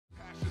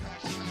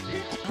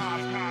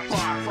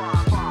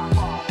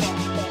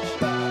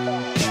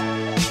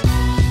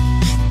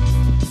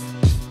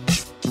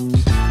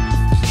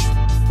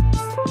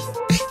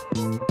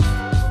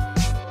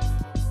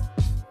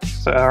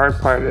hard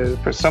part is,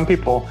 for some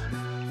people,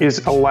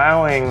 is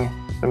allowing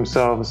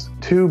themselves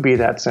to be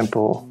that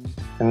simple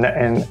and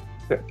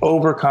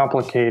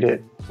overcomplicate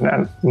it.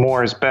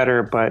 More is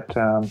better, but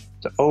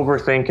to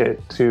overthink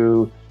it,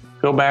 to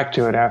go back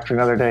to it after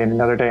another day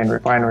and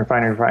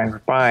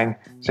refine.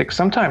 It's like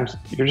sometimes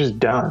you're just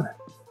done.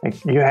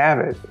 Like you have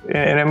it,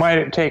 and it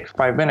might take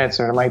 5 minutes,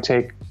 or it might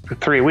take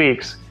 3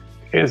 weeks.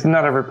 It's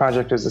not every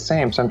project is the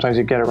same. Sometimes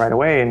you get it right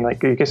away, and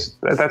like you guess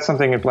that's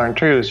something you've learned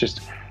too. Is just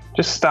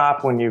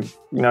stop when you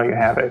know you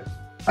have it.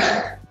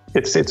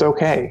 It's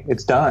okay.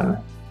 It's done.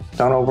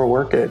 Don't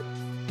overwork it.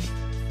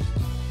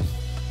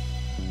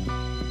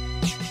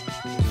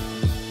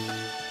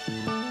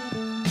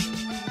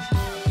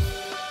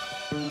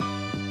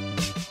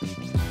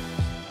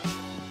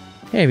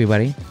 Hey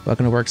everybody,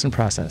 welcome to Works in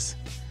Process.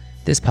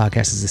 This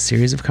podcast is a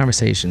series of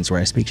conversations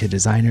where I speak to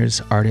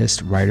designers,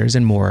 artists, writers,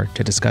 and more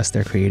to discuss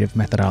their creative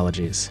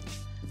methodologies.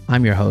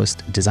 I'm your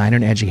host, designer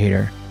and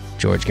educator,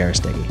 George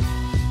Garastegui.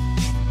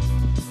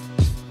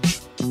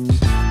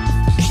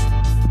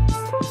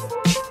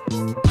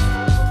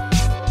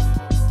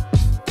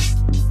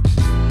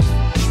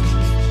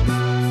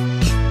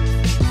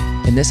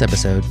 In this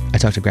episode, I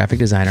talked to graphic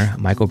designer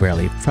Michael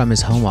Braley from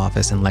his home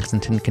office in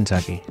Lexington,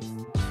 Kentucky.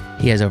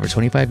 He has over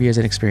 25 years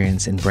of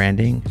experience in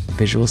branding,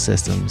 visual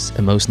systems,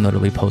 and most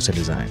notably poster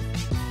design.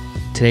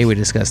 Today we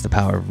discuss the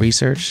power of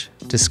research,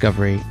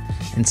 discovery,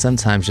 and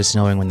sometimes just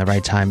knowing when the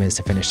right time is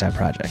to finish that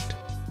project.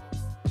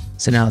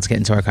 So now let's get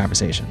into our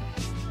conversation.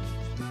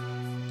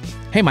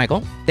 Hey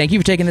Michael, thank you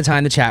for taking the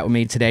time to chat with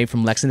me today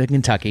from Lexington,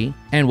 Kentucky,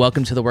 and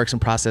welcome to the Works in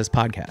Process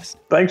podcast.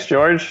 Thanks,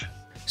 George.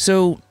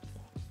 So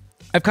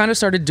I've kind of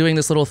started doing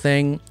this little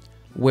thing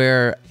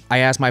where I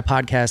ask my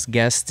podcast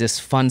guests this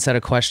fun set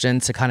of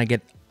questions to kind of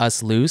get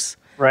us loose.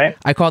 Right.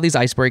 I call these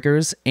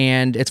icebreakers,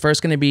 and it's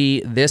first going to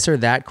be this or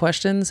that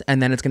questions, and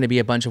then it's going to be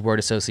a bunch of word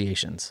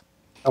associations.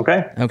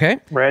 Okay. Okay?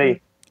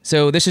 Ready.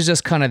 So this is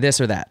just kind of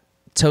this or that.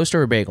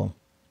 Toaster or bagel?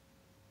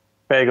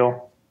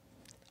 Bagel.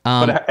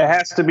 But it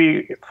has to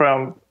be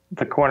from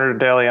the corner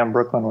deli on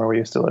Brooklyn where we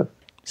used to live.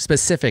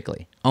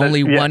 Specifically.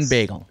 Only Yes. one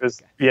bagel.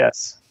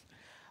 Yes.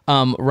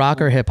 Rock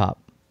or hip hop?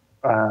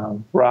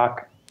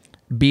 Rock.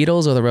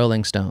 Beatles or the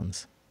Rolling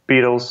Stones?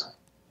 Beatles.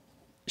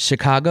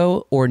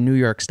 Chicago or New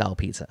York style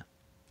pizza?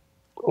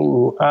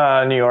 Ooh,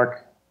 New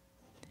York.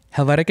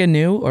 Helvetica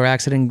New or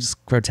Accidents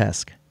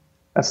Grotesque?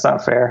 That's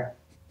not fair.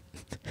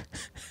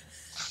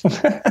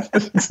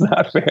 It's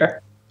not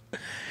fair.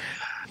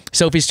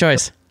 Sophie's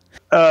Choice?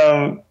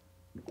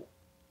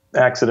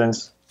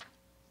 Accidents.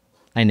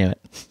 I knew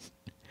it.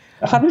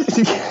 How did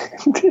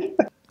you...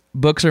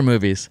 Books or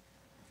movies?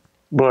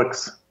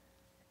 Books.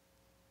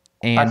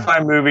 And I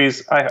find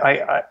movies,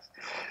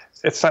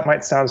 it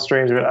might sound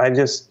strange, but I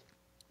just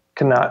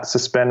cannot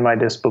suspend my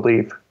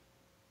disbelief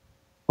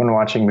when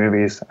watching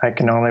movies. I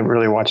can only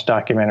really watch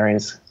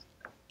documentaries.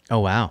 Oh,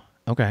 wow.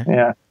 Okay.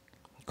 Yeah.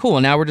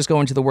 Cool. Now we're just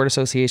going to the word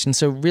association.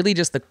 So really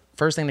just the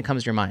first thing that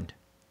comes to your mind.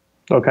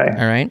 Okay.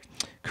 All right.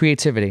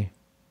 Creativity.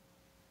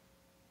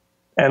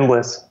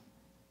 Endless.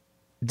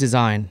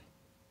 Design.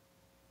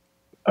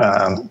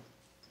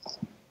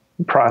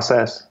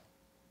 Process.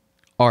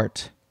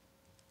 Art.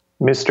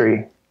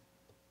 Mystery.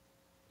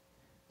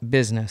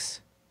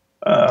 Business.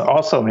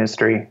 Also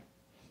mystery.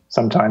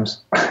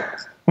 Sometimes.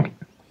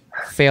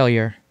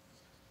 Failure.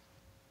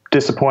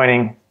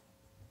 Disappointing.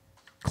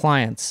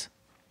 Clients.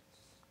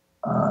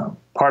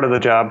 Part of the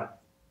job.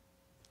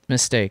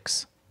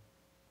 Mistakes.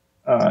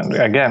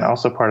 Again,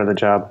 also part of the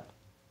job.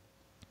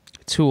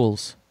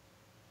 Tools.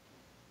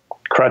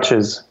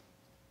 Crutches.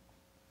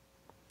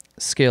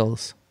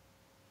 Skills.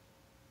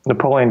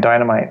 Napoleon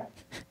Dynamite.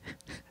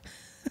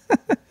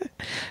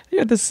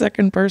 You're the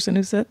second person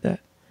who said that.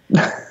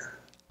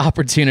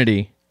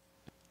 Opportunity.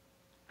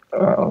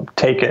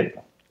 Take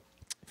it.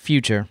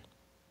 Future.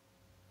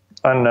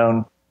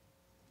 Unknown.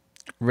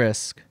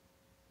 Risk.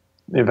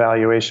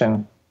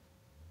 Evaluation.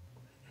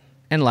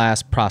 And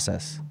last,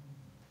 process.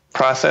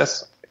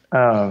 Process.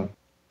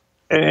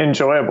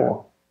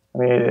 Enjoyable. I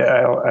mean,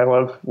 I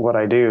love what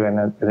I do, and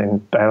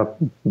I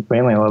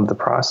mainly love the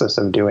process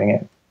of doing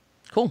it.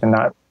 Cool. And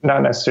not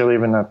necessarily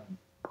even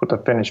what the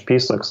finished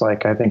piece looks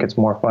like. I think it's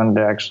more fun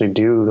to actually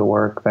do the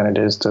work than it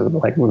is to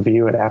like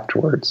review it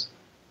afterwards.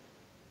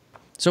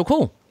 So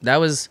cool. That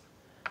was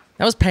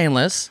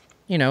painless,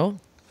 you know.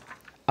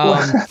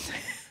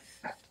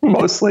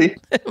 Mostly.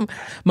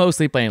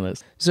 Mostly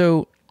painless.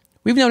 So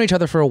we've known each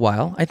other for a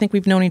while. I think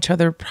we've known each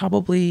other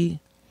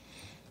probably,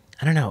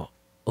 I don't know,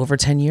 over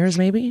 10 years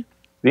maybe?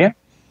 Yeah.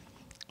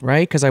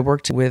 Right? Because I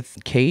worked with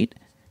Kate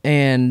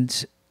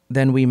and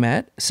then we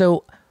met.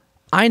 So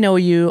I know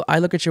you. I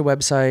look at your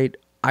website.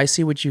 I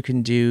see what you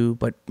can do.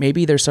 But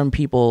maybe there's some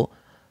people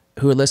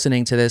who are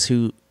listening to this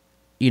who,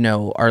 you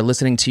know, are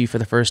listening to you for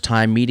the first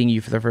time, meeting you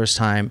for the first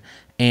time.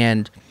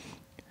 And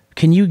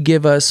can you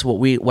give us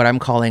what I'm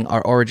calling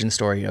our origin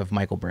story of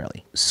Michael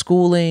Braley?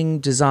 Schooling,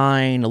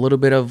 design, a little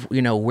bit of,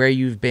 you know, where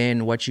you've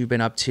been, what you've been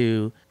up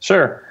to.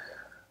 Sure.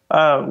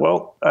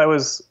 Well, I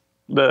was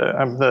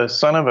I'm the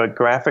son of a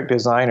graphic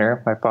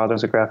designer. My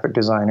father's a graphic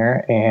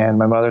designer, and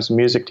my mother's a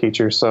music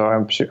teacher. So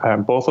I'm sure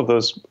both of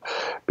those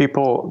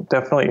people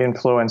definitely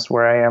influenced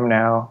where I am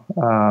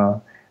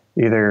now,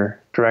 either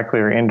directly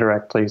or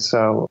indirectly.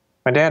 So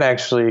my dad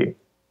actually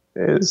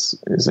is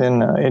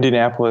in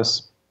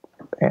Indianapolis,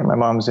 and my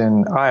mom's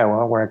in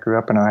Iowa, where I grew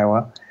up in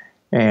Iowa,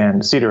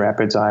 and Cedar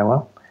Rapids,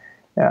 Iowa.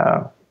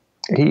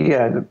 He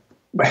had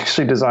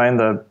actually designed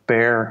the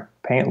Behr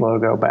paint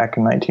logo back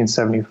in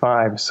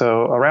 1975.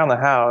 So around the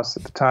house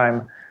at the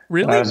time,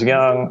 really? when I was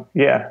young,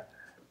 yeah.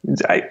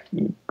 I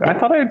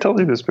thought I had told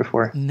you this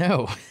before.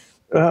 No.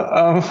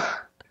 So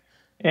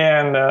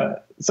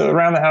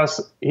around the house,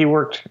 he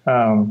worked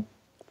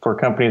for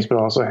companies, but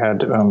also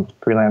had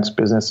freelance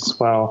business as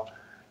well.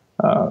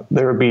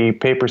 There would be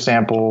paper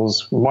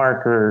samples,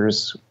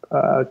 markers,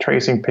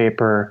 tracing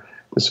paper.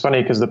 It's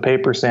funny because the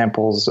paper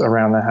samples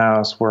around the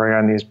house were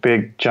on these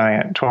big,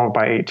 giant 12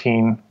 by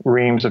 18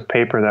 reams of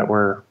paper that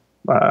were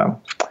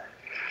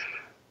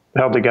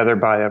held together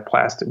by a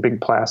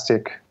big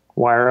plastic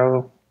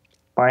wire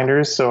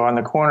binders. So on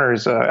the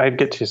corners, I'd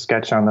get to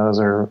sketch on those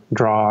or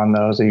draw on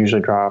those. I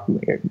usually draw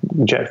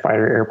jet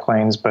fighter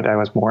airplanes, but I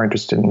was more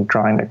interested in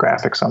drawing the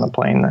graphics on the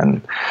plane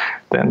than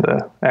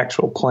the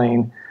actual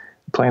plane.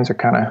 Planes are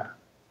kind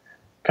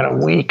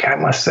of weak, I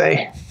must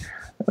say,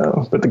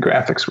 but the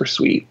graphics were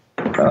sweet.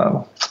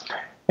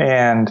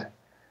 And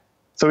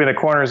so in the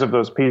corners of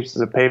those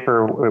pieces of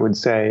paper, it would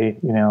say,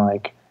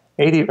 like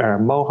 80 or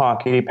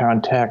Mohawk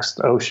 80-pound text,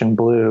 ocean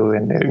blue,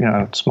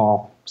 and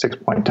small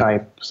 6-point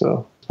type.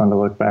 So it's fun to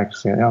look back and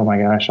say, oh my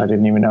gosh, I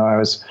didn't even know I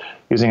was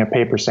using a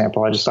paper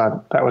sample. I just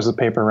thought that was the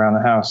paper around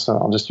the house, so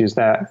I'll just use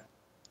that.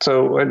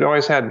 So I'd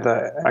always had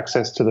the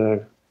access to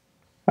the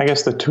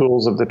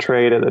tools of the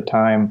trade at the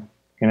time.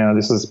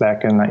 This is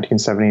back in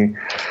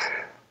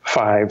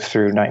 1975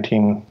 through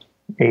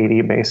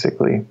 1980,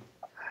 basically.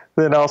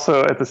 Then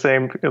also a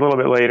little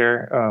bit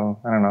later,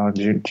 I don't know,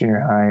 junior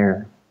high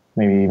or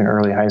maybe even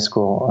early high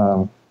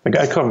school, I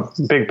became a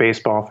big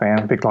baseball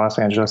fan, big Los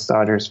Angeles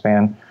Dodgers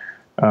fan,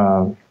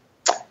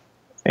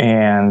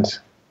 and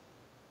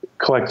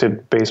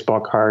collected baseball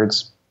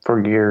cards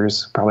for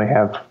years.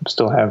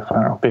 Still have, I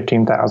don't know,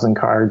 15,000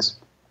 cards.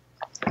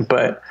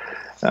 But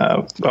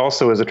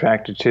also was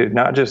attracted to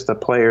not just the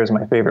players,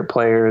 my favorite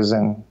players,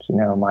 and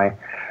my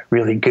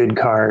really good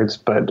cards,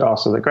 but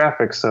also the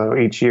graphics. So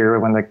each year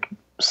when the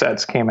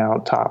sets came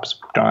out, Topps,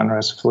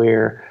 Donruss,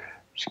 Fleer,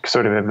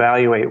 sort of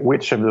evaluate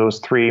which of those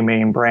three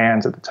main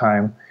brands at the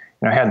time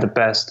had the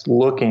best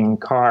looking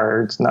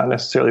cards, not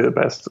necessarily the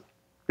best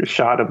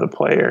shot of the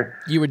player.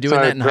 You were doing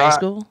that in high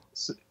school?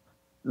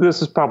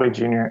 This is probably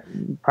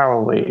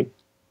probably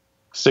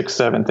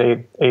 6th,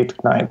 7th, 8th,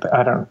 9th,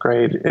 I don't know,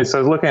 grade. So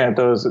I was looking at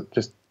those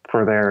just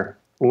for their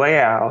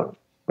layout,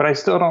 but I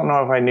still don't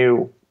know if I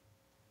knew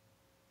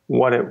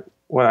what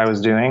I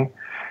was doing.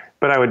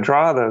 But I would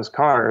draw those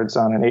cards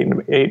on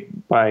an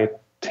 8 by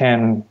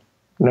 10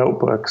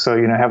 notebook. So,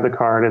 have the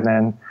card and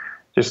then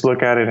just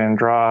look at it and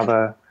draw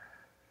the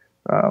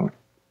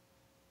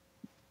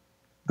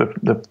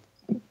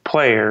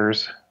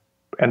players.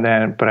 But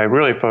I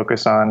really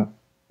focus on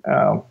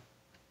the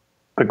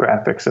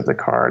graphics of the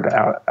card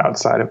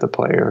outside of the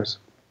players.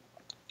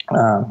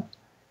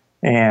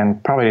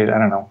 And probably, I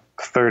don't know,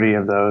 30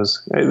 of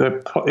those.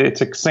 It's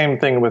the same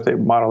thing with the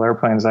model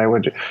airplanes. I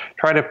would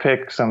try to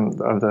pick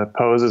some of the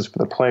poses for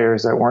the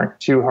players that weren't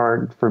too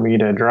hard for me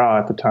to draw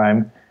at the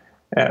time,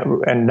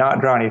 and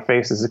not draw any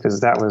faces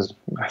because I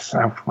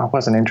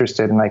wasn't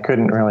interested and I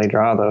couldn't really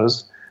draw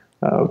those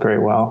very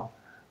well.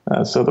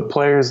 So the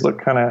players look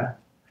kind of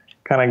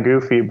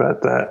goofy,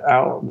 but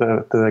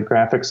the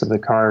graphics of the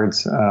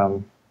cards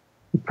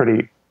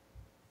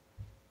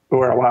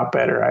were a lot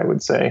better, I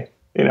would say.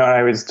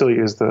 I would still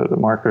use the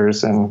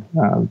markers, and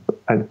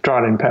I'd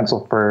draw it in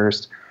pencil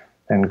first,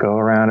 and go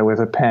around it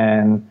with a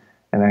pen,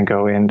 and then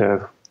go in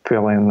to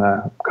fill in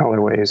the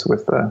colorways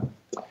with the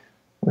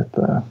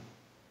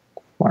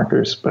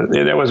markers. But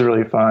it was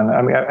really fun.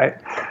 I mean,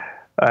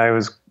 I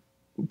was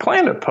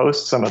planning to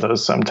post some of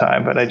those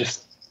sometime, but I'm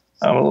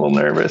a little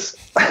nervous.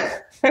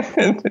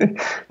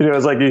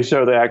 It's like you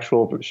show the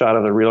actual shot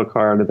of the real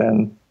card and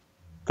then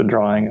the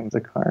drawing of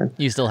the card.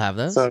 You still have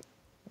those? So,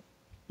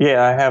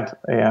 yeah, I have.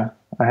 Yeah,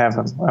 I have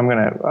them. I'm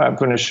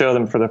gonna show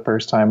them for the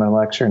first time in a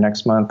lecture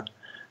next month.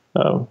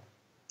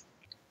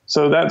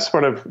 So that's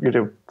sort of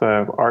the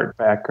art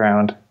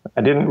background.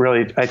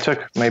 I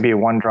took maybe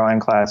one drawing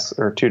class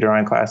or two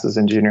drawing classes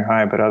in junior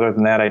high, but other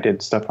than that, I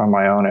did stuff on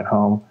my own at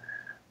home.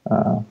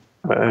 So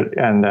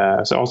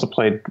I also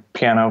played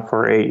piano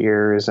for 8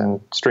 years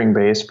and string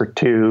bass for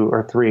 2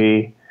 or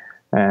 3,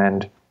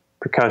 and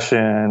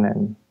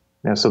percussion,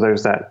 and so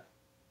there's that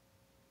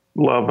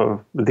love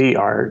of the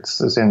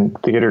arts, as in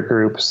theater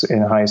groups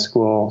in high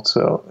school.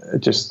 So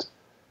it just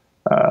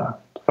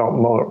felt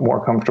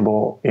more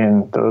comfortable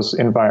in those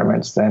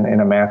environments than in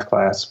a math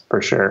class, for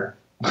sure.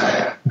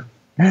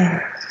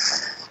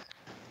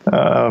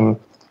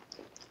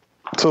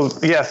 So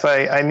yes,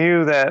 I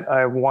knew that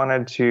I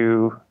wanted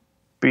to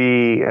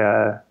be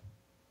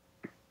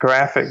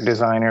graphic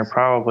designer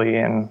probably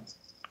in,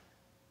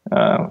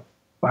 I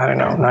don't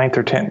know, 9th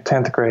or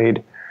 10th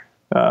grade.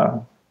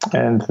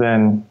 And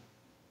then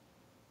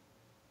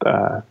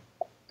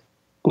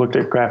looked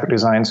at graphic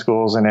design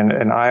schools, and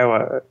in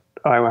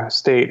Iowa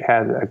State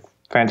had a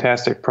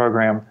fantastic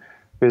program,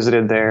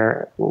 visited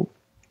there,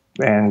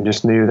 and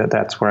just knew that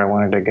that's where I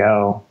wanted to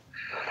go.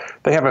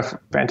 They have a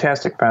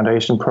fantastic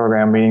foundation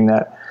program, meaning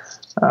that,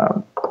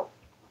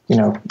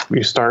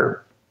 you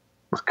start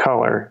with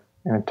color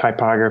and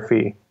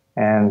typography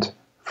and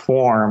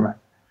form,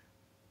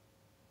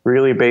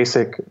 really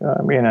basic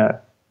in a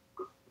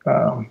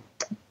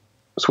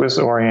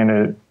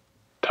Swiss-oriented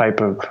type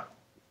of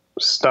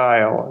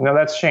style. Now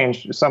that's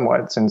changed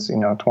somewhat since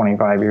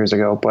 25 years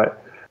ago,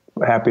 but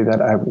happy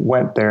that I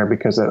went there,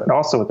 because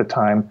also at the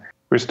time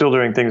we're still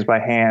doing things by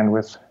hand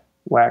with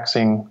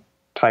waxing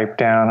type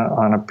down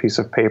on a piece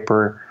of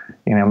paper,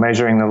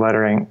 measuring the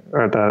lettering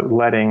or the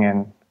leading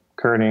and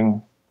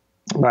kerning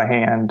by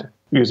hand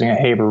using a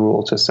Haber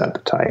rule to set the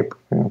type.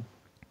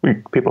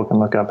 People can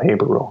look up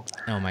Haber rule.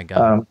 Oh my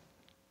God.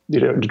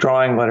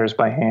 Drawing letters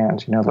by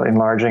hand,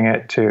 enlarging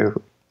it to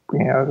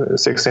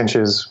 6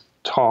 inches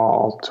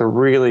tall to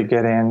really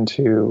get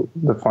into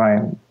the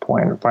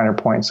finer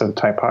points of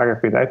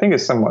typography that I think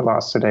is somewhat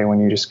lost today when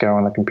you just go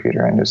on the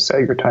computer and just say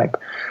your type.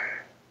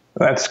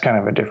 That's kind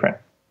of a different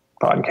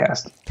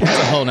podcast. That's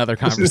a whole nother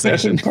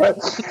conversation.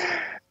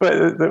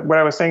 but what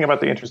I was saying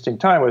about the interesting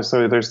time was,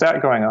 so there's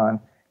that going on,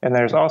 and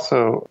there's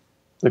also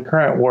the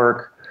current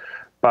work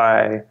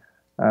by,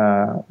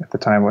 at the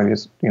time when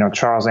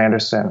Charles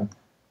Anderson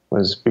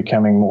was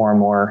becoming more and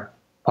more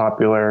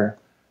popular.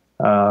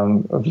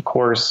 Of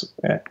course,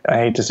 I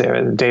hate to say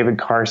it, David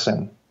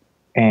Carson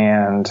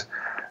and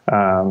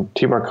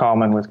Tibor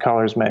Kalman with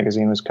Colors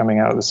magazine was coming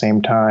out at the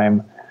same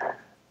time.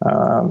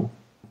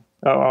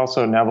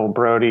 Also Neville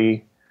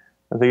Brody.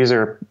 These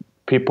are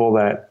people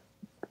that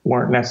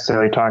weren't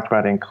necessarily talked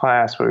about in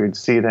class, but we'd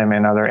see them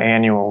in other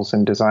annuals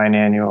and design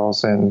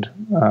annuals, and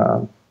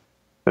it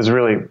was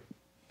really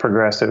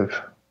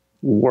progressive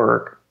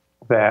work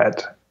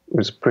that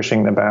was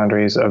pushing the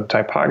boundaries of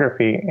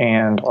typography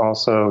and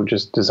also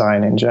just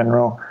design in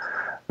general.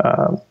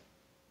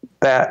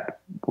 That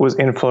was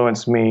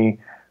influenced me,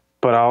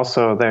 but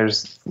also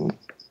there's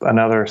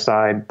another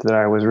side that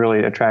I was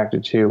really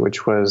attracted to,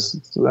 which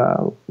was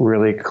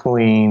really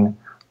clean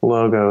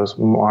logos,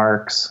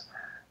 marks,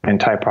 and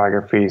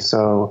typography.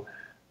 So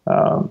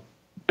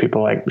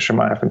people like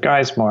Shermanov and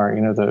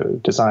Geismar, the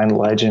design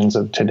legends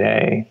of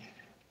today,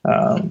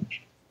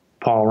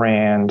 Paul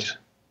Rand,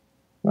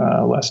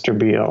 Lester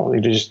Beale,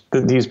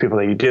 these people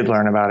that you did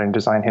learn about in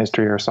design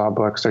history or saw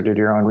books or did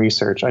your own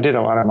research. I did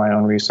a lot of my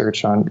own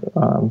research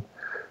on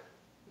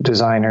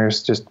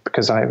designers just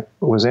because I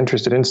was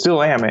interested and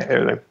still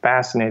am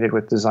fascinated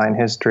with design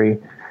history,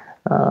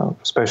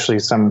 especially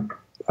some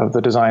of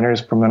the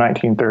designers from the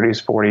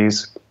 1930s,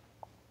 40s,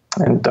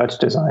 and Dutch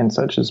design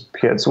such as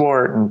Piet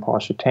Zwart and Paul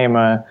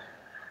Schuitema,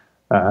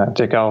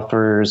 Dick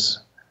Elfers,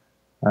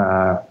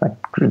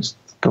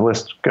 the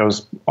list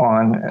goes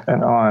on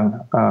and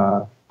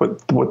on.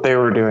 But what they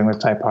were doing with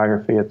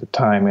typography at the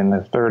time in the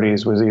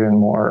 30s was even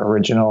more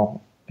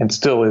original and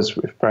still is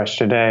fresh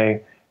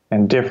today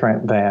and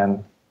different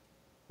than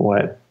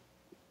what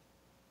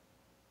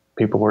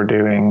people were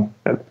doing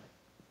that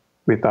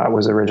we thought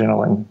was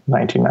original in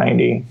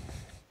 1990.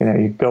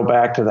 You go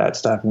back to that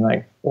stuff and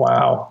like,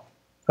 wow,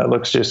 that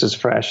looks just as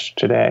fresh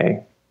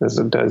today as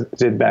it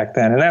did back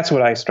then. And that's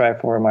what I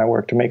strive for in my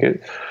work, to make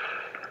it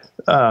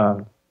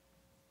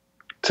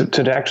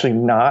to actually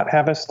not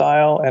have a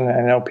style. And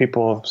I know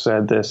people have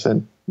said this,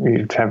 and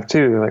you have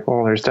too, like,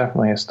 well, there's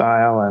definitely a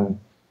style, and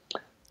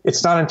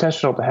it's not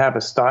intentional to have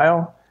a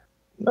style.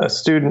 A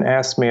student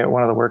asked me at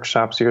one of the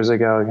workshops years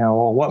ago,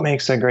 well, what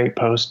makes a great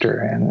poster?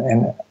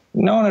 And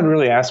no one had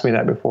really asked me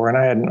that before, and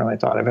I hadn't really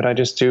thought of it. I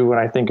just do what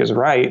I think is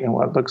right and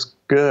what looks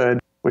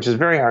good, which is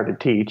very hard to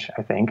teach,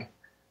 I think.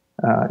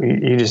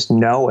 You just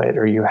know it,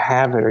 or you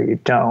have it, or you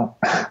don't.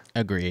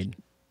 Agreed.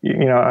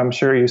 I'm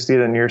sure you see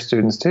that in your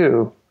students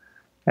too.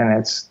 And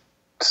it's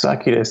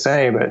sucky to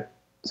say, but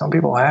some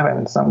people have it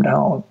and some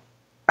don't.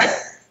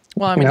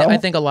 Well, I mean, I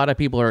think a lot of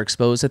people are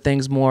exposed to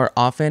things more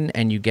often,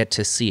 and you get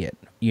to see it,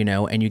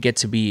 and you get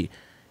to be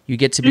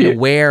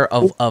aware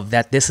of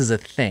that this is a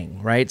thing,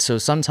 right? So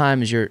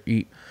sometimes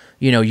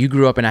you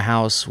grew up in a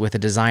house with a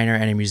designer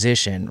and a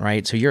musician,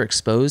 right? So you're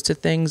exposed to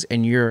things,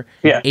 and you're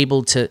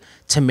able to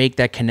make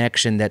that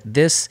connection that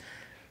this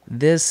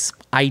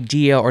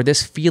idea or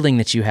this feeling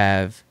that you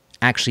have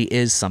actually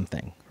is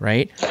something,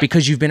 right?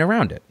 Because you've been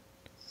around it.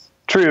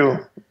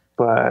 True,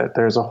 but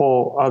there's a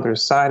whole other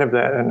side of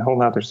that, and a whole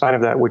other side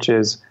of that, which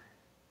is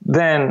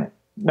then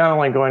not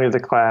only going to the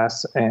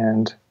class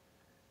and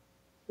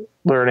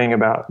learning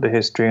about the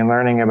history and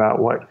learning about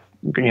what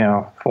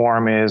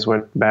form is,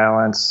 what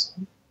balance,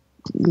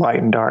 light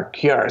and dark,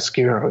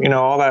 chiaroscuro,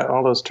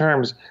 all those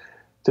terms.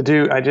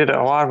 I did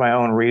a lot of my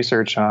own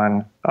research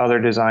on other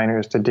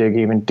designers to dig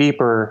even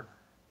deeper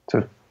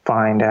to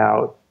find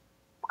out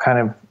kind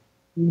of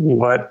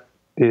what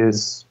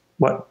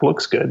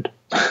looks good.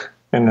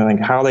 and then like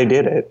how they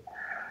did it.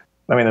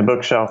 I mean, the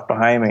bookshelf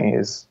behind me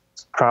is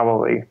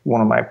probably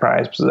one of my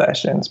prized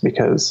possessions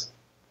because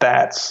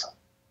that's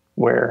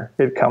where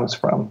it comes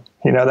from.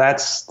 You know,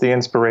 that's the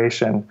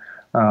inspiration.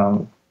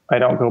 I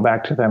don't go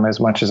back to them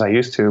as much as I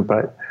used to,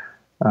 but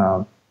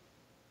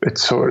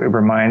it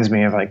reminds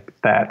me of like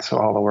that's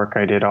all the work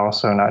I did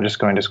also, not just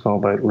going to school,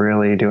 but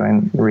really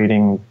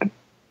reading,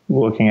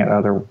 looking at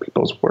other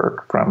people's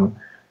work from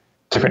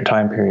different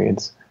time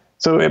periods.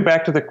 So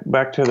back to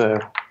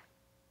the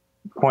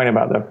point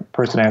about the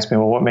person asked me,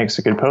 well, what makes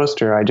a good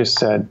poster? I just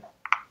said,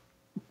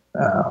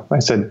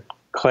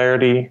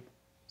 clarity,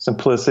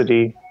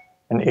 simplicity,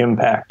 and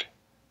impact.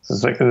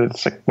 So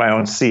it's like my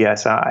own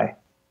CSI.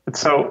 And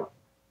so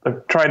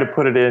I've tried to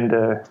put it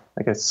into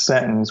like a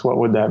sentence. What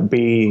would that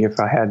be if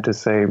I had to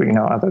say, you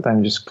know, other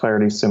than just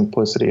clarity,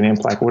 simplicity, and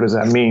impact? What does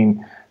that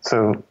mean?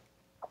 So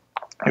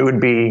it would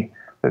be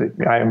that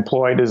I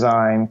employ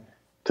design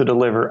to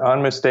deliver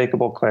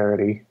unmistakable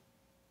clarity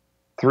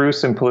through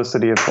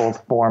simplicity of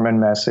both form and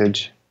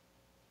message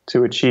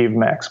to achieve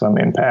maximum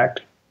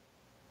impact.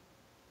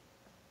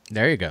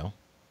 There you go.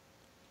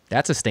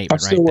 That's a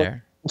statement right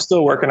there. I'm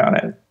still working on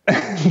it.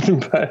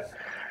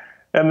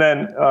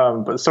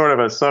 but sort of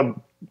a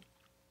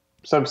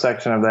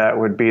subsection of that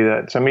would be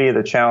that, to me,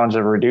 the challenge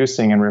of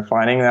reducing and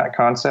refining that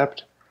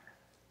concept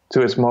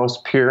to its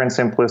most pure and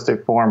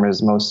simplistic form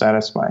is most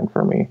satisfying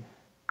for me.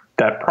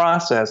 That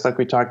process, like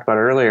we talked about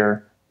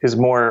earlier, is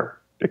more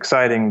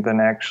exciting than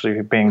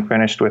actually being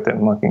finished with it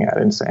and looking at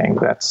it and saying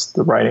that's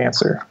the right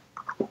answer.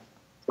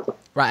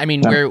 Right. I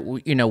mean,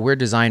 we're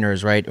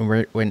designers, right?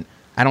 And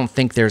I don't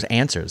think there's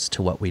answers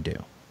to what we do,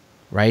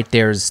 right?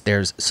 There's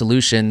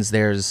solutions,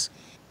 there's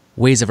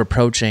ways of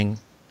approaching.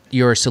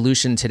 Your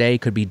solution today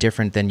could be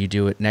different than you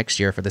do it next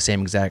year for the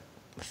same exact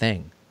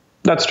thing.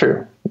 That's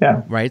true.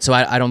 Yeah. Right. So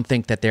I don't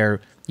think that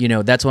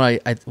that's why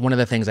one of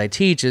the things I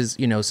teach is,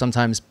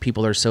 sometimes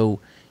people are so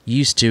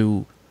used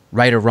to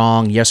right or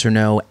wrong, yes or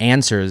no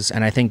answers.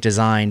 And I think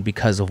design,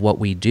 because of what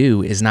we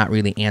do, is not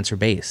really answer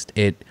based.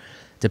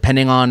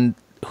 Depending on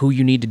who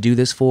you need to do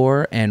this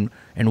for and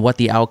what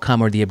the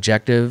outcome or the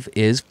objective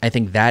is, I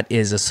think that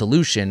is a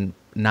solution,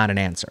 not an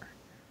answer.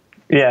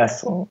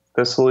 Yes.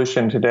 The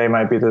solution today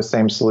might be the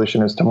same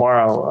solution as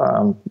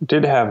tomorrow.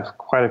 Did have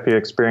quite a few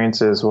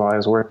experiences while I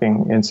was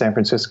working in San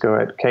Francisco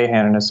at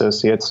Cahan and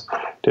Associates.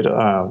 Did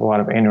a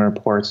lot of annual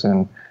reports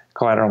and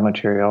collateral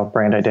material,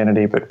 brand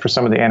identity. But for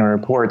some of the annual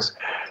reports,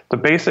 the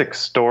basic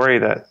story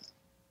that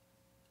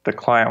the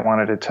client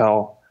wanted to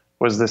tell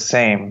was the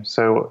same.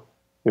 So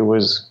it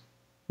was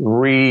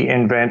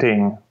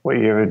reinventing what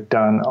you had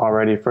done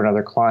already for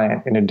another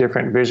client in a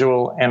different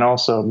visual and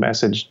also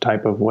message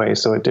type of way.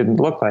 So it didn't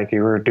look like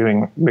you were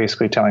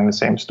basically telling the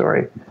same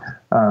story,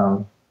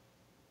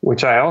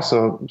 which I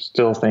also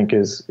still think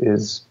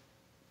is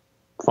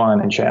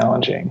fun and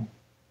challenging.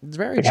 It's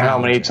very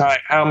challenging.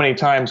 How many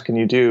times can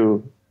you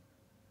do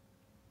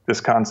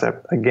this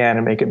concept again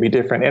and make it be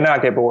different and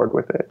not get bored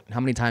with it? How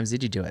many times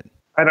did you do it?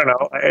 I don't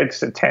know. It's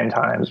 10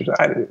 times.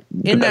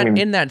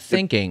 In that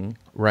thinking,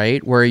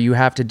 right, where you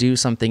have to do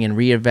something and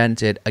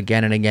reinvent it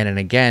again and again and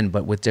again,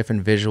 but with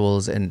different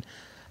visuals. And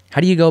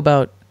how do you go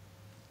about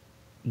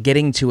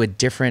getting to a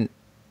different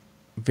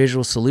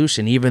visual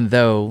solution, even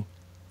though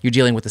you're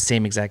dealing with the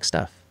same exact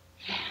stuff?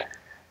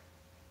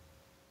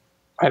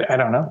 I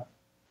don't know.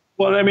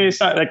 Well, I mean, it's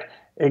not like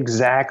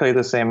exactly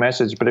the same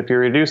message, but if you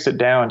reduce it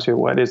down to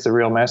what is the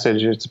real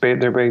message,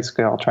 they're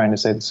basically all trying to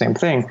say the same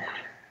thing.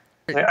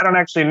 I don't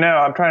actually know.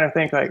 I'm trying to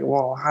think like,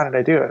 well, how did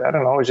I do it? I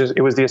don't know.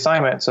 It was the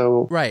assignment.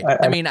 So right. I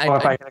don't know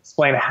if I can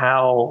explain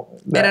how.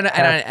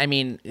 I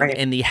mean,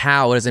 in the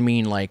how, what does it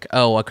mean? Like,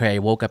 oh, okay, I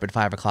woke up at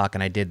 5 o'clock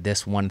and I did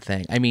this one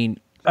thing. I mean,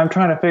 I'm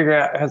trying to figure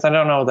out, because I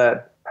don't know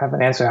that I have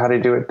an answer how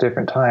to do it at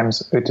different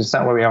times. It's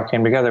not where we all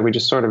came together. We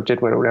just sort of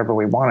did whatever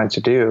we wanted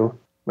to do.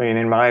 I mean,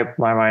 in my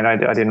mind, I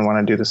didn't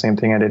want to do the same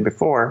thing I did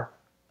before.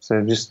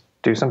 So just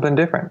do something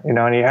different, and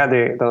you had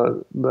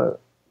the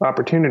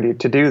opportunity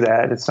to do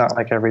that. It's not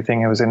like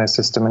everything was in a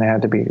system and it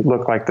had to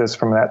look like this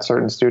from that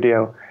certain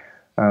studio.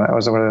 That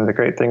was one of the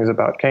great things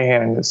about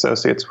Cahan and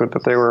Associates,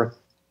 that there were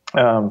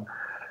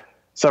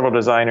several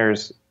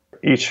designers.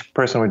 Each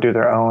person would do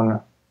their own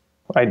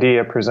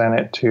idea, present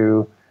it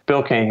to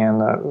Bill Cahan,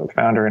 the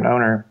founder and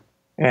owner,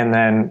 and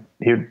then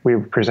we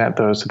would present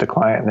those to the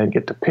client, and they'd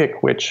get to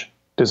pick which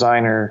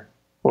designer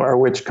or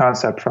which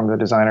concept from the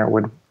designer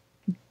would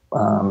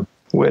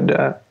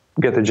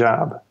get the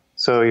job.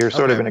 So you're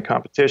sort of in a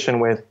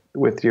competition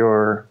with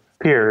your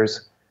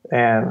peers.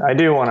 And I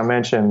do want to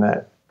mention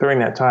that during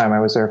that time, I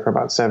was there for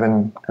about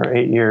 7 or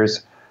 8 years.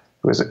 It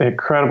was an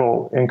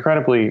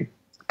incredibly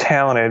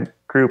talented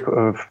group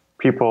of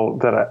people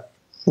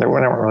there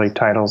weren't really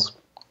titles,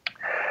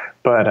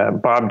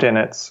 but Bob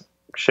Dinitz,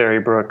 Sherry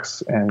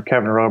Brooks, and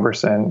Kevin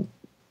Roberson,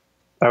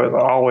 I was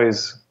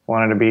always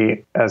wanted to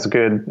be as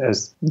good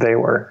as they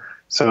were.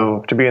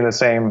 So to be in the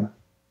same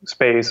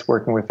space,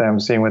 working with them,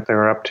 seeing what they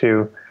were up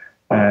to,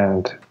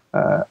 and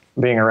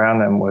being around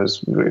them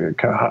was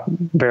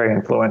very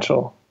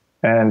influential.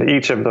 And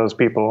each of those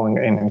people, and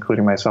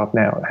including myself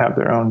now, have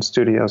their own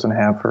studios and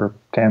have for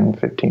 10,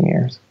 15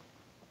 years.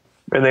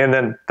 And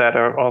then that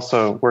are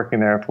also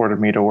working there afforded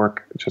me to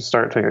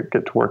start to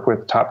get to work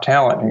with top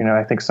talent. You know,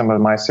 I think some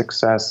of my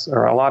success,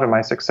 or a lot of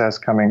my success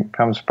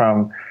comes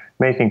from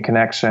making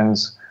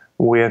connections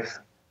with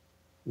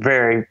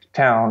very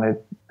talented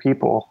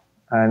people.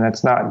 And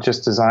it's not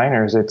just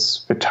designers,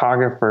 it's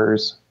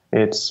photographers,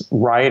 it's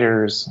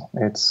writers,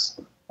 it's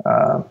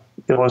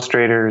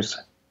illustrators,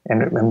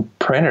 and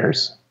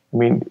printers. I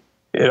mean,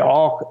 it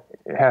all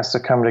has to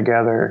come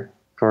together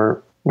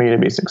for me to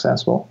be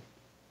successful.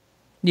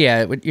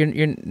 Yeah,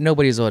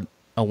 nobody's a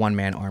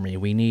one-man army.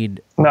 We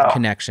need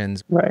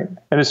connections. Right.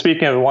 And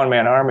speaking of a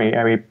one-man army,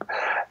 I mean,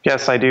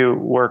 yes, I do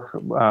work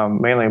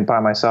mainly by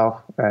myself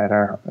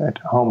at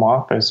home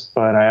office,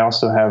 but I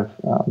also have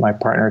my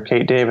partner,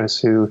 Kate Davis,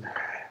 who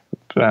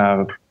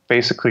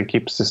basically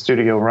keeps the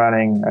studio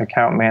running,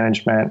 account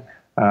management,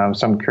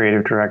 some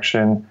creative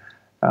direction,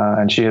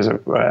 and she has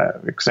an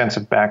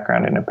extensive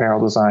background in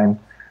apparel design.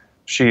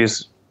 She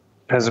has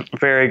a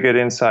very good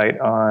insight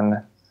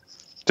on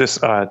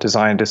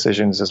design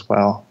decisions as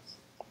well.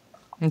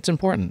 It's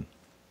important.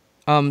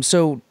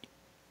 So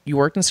you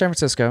worked in San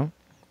Francisco,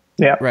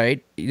 yeah,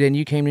 right? Then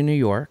you came to New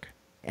York,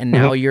 and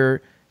now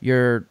you're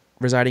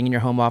residing in your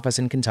home office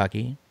in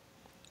Kentucky.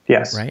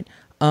 Yes. Right.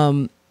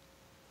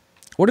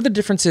 What are the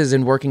differences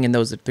in working in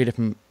those 3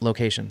 different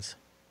locations?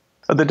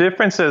 The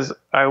differences,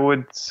 I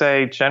would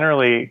say,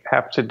 generally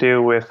have to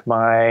do with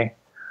my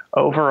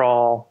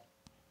overall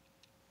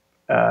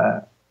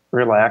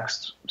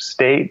relaxed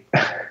state.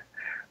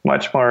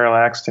 Much more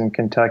relaxed in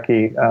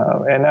Kentucky.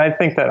 And I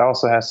think that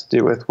also has to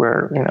do with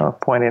where, a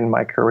point in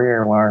my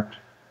career where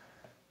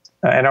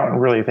I don't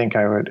really think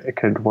I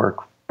could work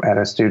at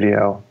a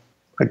studio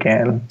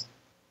again.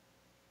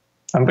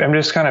 I'm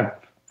just kind of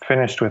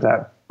finished with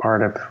that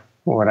part of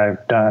what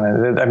I've done.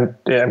 And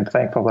I'm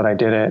thankful that I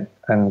did it.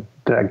 And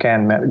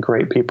again, met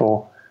great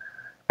people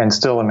and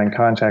still am in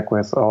contact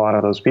with a lot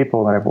of those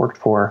people that I've worked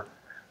for.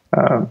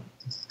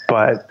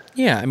 But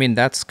yeah, I mean,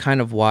 that's kind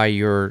of why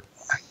you're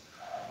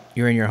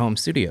in your home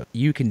studio.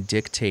 You can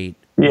dictate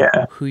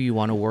who you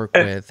want to work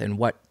with and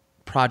what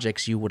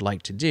projects you would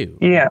like to do.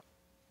 Yeah.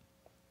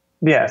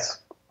 Yes.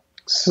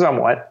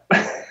 Somewhat.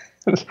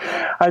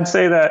 I'd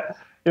say that,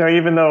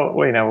 even though,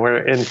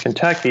 we're in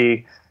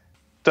Kentucky,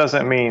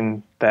 doesn't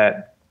mean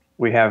that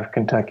we have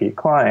Kentucky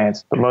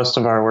clients, but most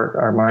of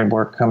my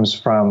work comes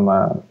from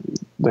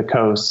the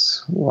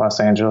coasts, Los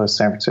Angeles,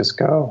 San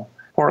Francisco,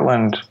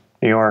 Portland,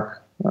 New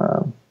York,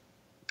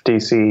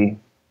 DC,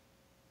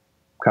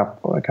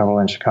 a couple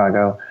in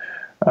Chicago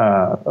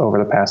over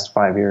the past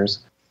 5 years.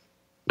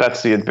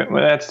 That's the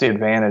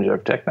advantage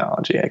of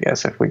technology, I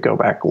guess. If we go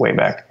way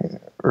back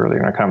earlier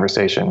in our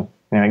conversation,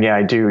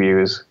 I do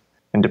use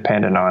and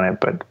dependent on it,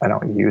 but I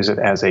don't use it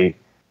as a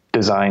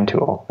design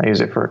tool. I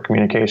use it for a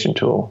communication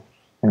tool.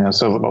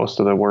 So most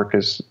of the work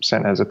is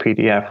sent as a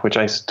PDF, which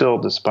I still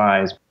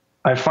despise.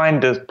 I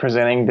find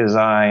presenting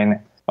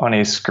design on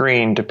a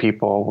screen to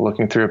people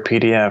looking through a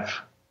PDF,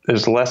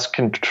 there's less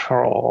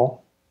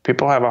control.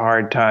 People have a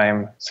hard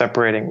time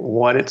separating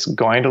what it's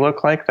going to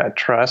look like, that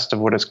trust of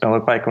what it's going to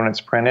look like when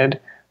it's printed,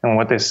 and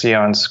what they see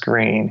on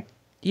screen.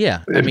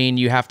 Yeah, I mean,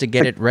 you have to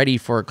get it ready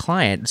for a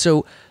client.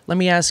 So let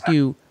me ask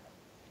you,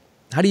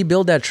 how do you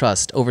build that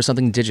trust over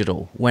something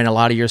digital when a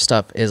lot of your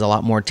stuff is a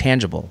lot more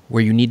tangible,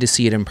 where you need to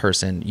see it in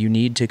person? You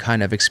need to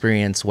kind of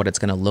experience what it's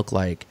going to look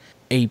like.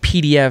 A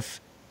PDF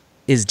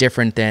is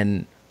different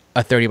than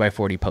a 30 by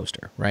 40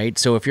 poster, right?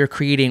 So if you're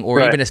creating,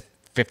 or even a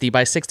 50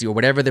 by 60 or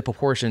whatever the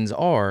proportions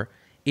are,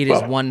 it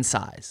is one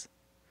size.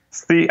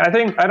 I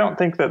don't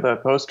think that the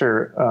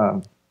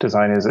poster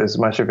design is as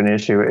much of an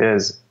issue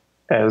as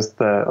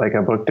like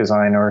a book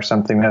design or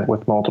something that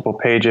with multiple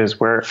pages,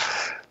 where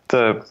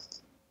the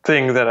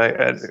thing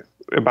that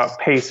about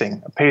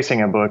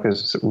pacing a book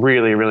is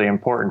really, really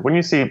important. When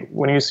you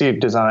see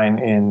design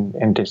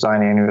in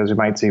design annuals, you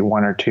might see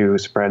 1 or 2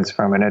 spreads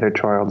from an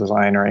editorial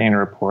design or annual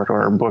report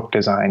or a book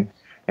design.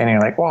 And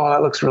you're like, wow,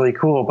 that looks really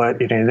cool. But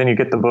then you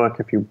get the book.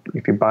 If you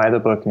buy the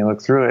book and you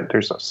look through it,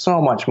 there's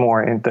so much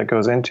more that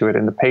goes into it.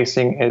 And the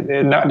pacing,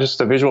 not just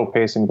the visual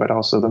pacing, but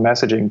also the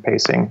messaging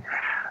pacing.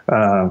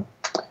 I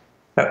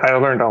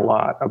learned a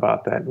lot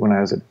about that when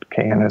I was at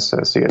Cahan and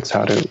Associates,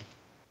 how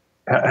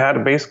to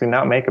basically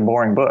not make a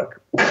boring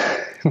book,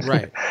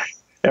 right?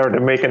 Or to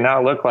make it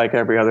not look like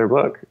every other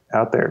book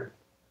out there.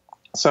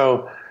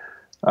 So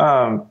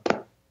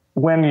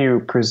when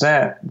you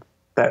present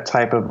that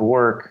type of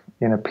work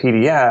in a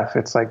PDF,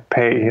 it's like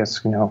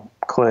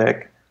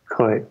click,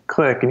 click,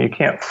 click, and you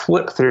can't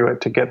flip through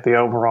it to get the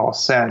overall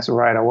sense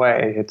right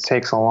away. It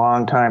takes a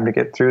long time to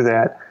get through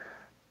that.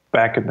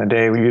 Back in the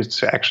day, we used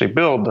to actually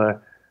build the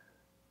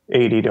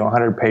 80 to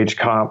 100 page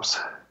comps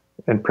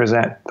and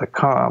present the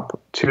comp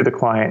to the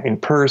client in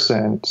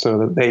person so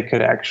that they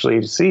could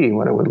actually see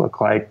what it would look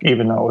like,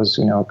 even though it was,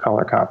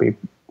 color copy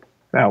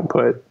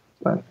output.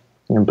 But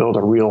build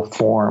a real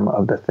form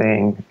of the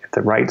thing at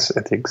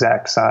the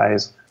exact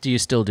size. Do you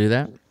still do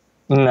that?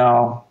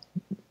 No,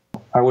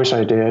 I wish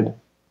I did.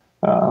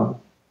 I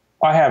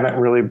haven't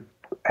really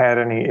had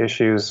any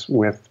issues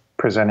with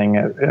presenting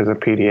it as a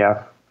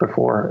PDF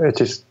before.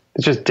 It's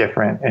just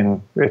different,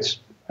 and it's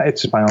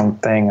my own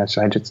thing.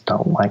 I just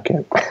don't like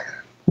it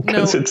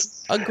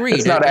because agreed.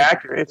 It's not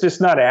accurate. It's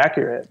just not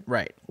accurate.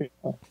 Right.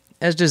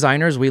 As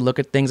designers, we look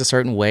at things a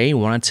certain way.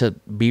 We want it to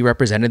be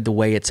represented the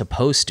way it's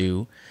supposed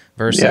to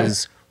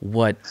versus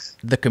what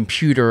the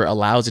computer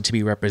allows it to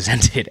be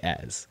represented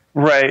as.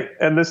 Right.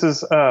 And this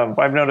is,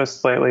 I've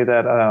noticed lately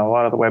that a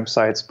lot of the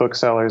websites,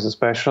 booksellers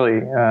especially,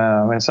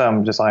 and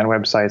some design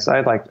websites,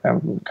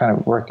 I'm kind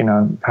of working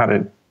on how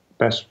to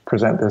best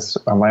present this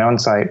on my own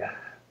site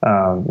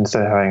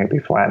instead of having it be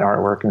flat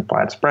artwork and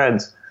flat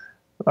spreads.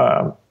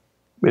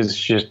 Is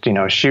just,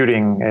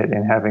 shooting it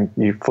and having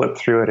you flip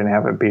through it and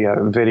have it be a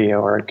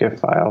video or a GIF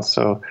file.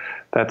 So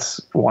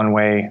that's one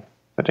way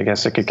that I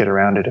guess I could get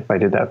around it if I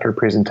did that for a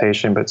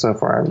presentation. But so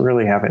far, I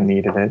really haven't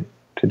needed it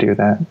to do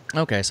that.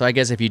 Okay. So I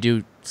guess if you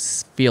do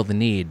feel the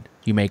need,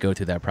 you may go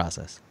through that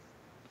process.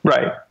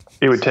 Right.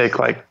 It would take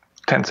like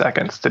 10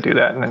 seconds to do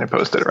that and then you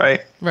post it,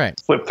 right? Right.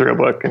 Flip through a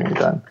book and you're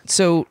done.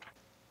 So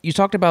you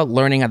talked about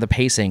learning at the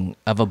pacing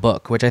of a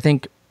book, which I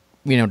think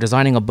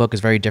designing a book is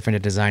very different to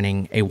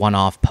designing a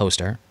one-off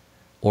poster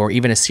or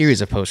even a series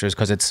of posters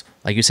because it's,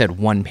 like you said,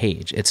 one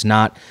page. It's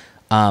not,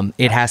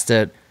 it has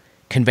to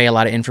convey a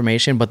lot of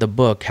information, but the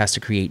book has to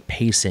create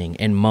pacing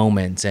and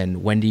moments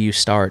and when do you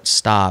start,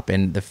 stop,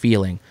 and the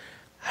feeling.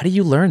 How do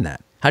you learn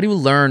that? How do you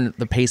learn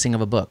the pacing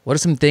of a book? What are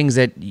some things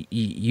that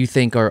you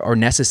think are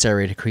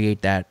necessary to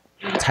create that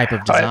type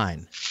of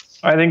design?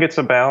 I think it's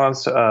a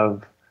balance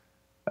of,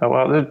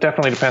 well, it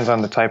definitely depends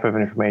on the type of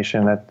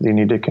information that you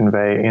need to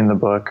convey in the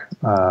book.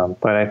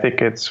 But I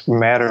think it's a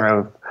matter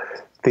of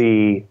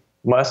the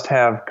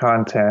must-have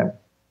content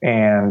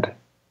and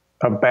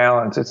a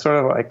balance. It's sort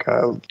of like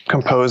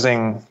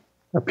composing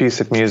a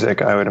piece of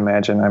music, I would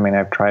imagine. I mean,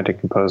 I've tried to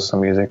compose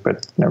some music,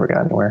 but never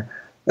got anywhere.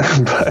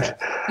 But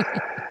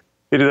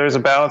there's a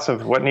balance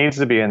of what needs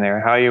to be in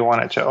there, how you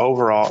want it to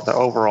the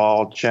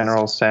overall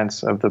general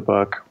sense of the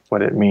book,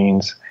 what it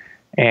means,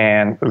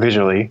 and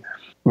visually,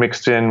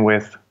 mixed in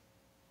with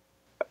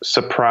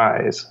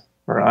surprise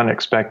or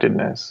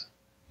unexpectedness.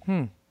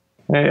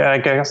 I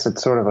guess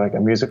it's sort of like a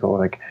musical,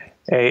 like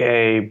A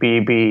A B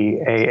B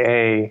A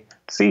A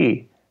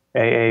C A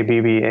A B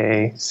B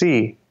A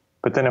C,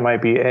 but then it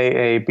might be A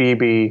A B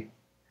B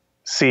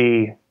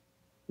C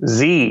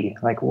Z.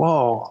 Like,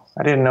 whoa!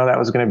 I didn't know that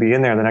was going to be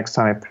in there. The next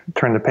time I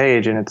turn the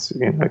page, and it's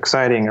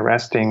exciting,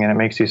 arresting, and it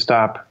makes you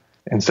stop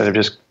instead of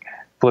just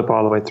flip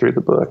all the way through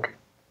the book.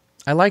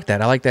 I like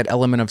that. I like that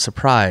element of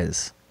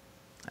surprise.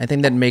 I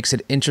think that makes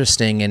it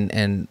interesting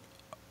and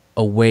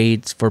a way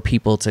for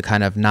people to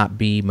kind of not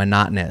be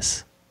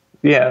monotonous.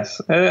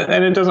 Yes,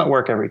 and it doesn't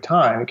work every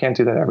time. You can't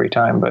do that every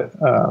time, but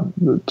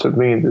to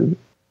me,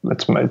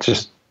 it's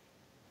just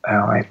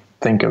how I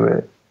think of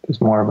it.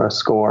 It's more of a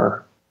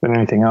score than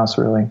anything else,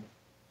 really.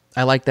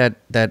 I like that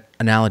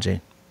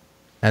analogy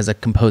as a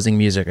composing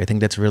music. I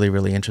think that's really,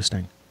 really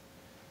interesting.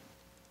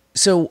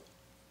 So,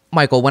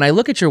 Michael, when I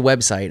look at your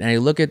website and I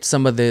look at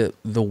some of the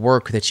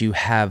work that you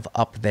have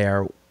up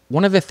there,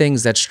 one of the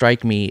things that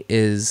strike me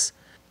is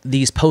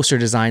these poster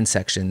design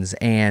sections.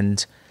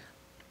 And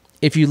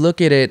if you look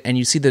at it and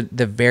you see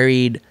the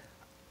varied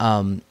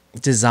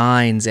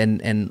designs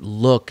and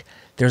look,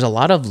 there's a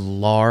lot of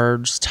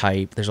large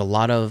type. There's a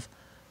lot of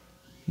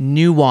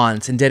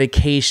nuance and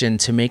dedication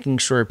to making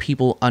sure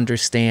people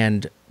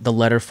understand the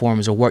letter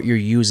forms or what you're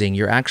using.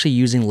 You're actually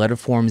using letter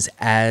forms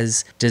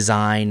as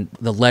design.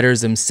 The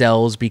letters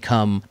themselves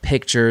become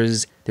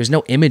pictures. There's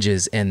no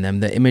images in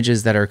them. The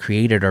images that are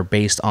created are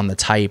based on the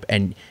type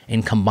and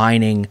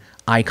combining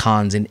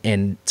icons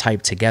and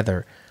type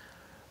together.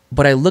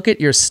 But I look at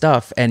your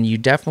stuff and you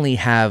definitely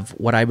have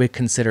what I would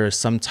consider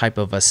some type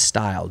of a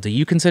style. Do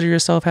you consider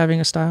yourself having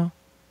a style?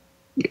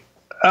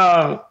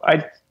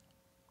 I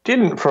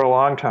didn't for a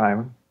long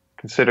time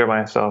consider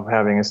myself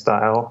having a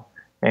style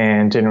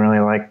and didn't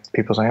really like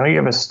people saying, oh, you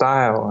have a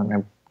style, and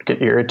I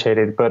get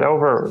irritated. But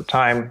over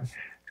time,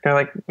 it's kind of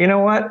like, you know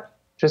what?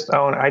 Just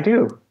own, I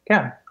do.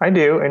 Yeah, I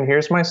do. And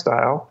here's my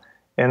style.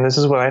 And this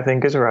is what I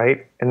think is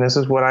right. And this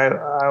is what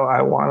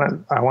I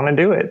want to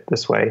do it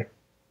this way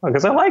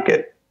because I like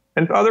it.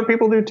 And other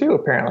people do too,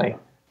 apparently.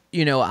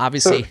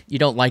 Obviously you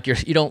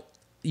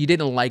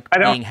didn't like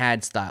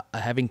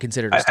having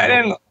considered a style. I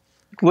didn't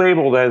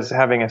labeled as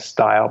having a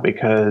style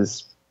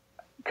because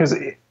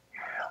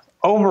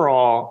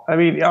overall, I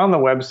mean, on the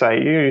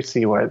website, you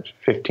see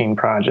 15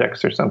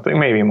 projects or something,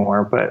 maybe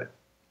more, but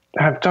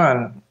I've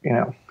done,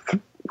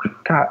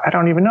 God, I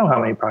don't even know how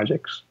many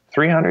projects,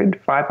 300,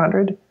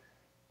 500.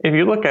 If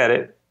you look at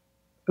it,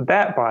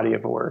 that body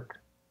of work,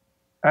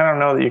 I don't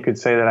know that you could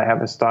say that I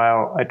have a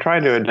style. I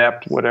tried to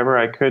adapt whatever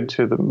I could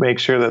to make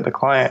sure that the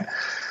client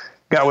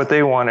got what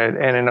they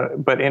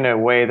wanted, but in a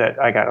way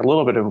that I got a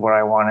little bit of what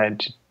I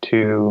wanted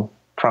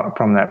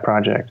from that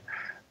project.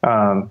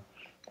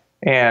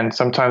 And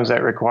sometimes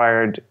that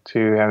required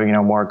to have,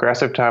 more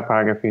aggressive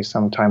typography.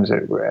 Sometimes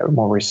it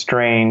more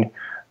restrained.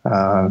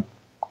 I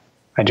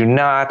do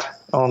not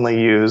only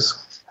use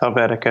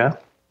Helvetica.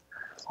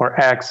 or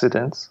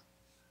accidents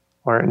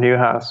or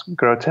Newhouse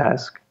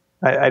grotesque.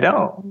 I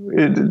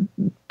don't.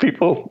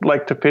 People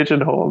like to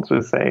pigeonhole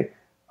to say,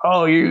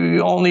 oh,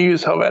 you only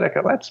use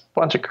Helvetica. That's a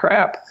bunch of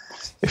crap.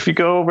 If you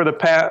go over the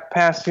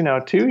past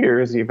 2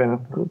 years,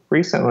 even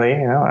recently,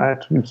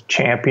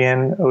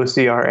 Champion,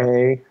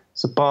 OCRA,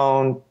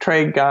 Sabone,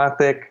 Trade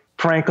Gothic,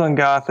 Franklin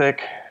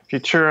Gothic,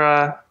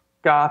 Futura,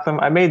 Gotham.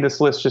 I made this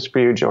list just for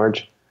you,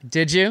 George.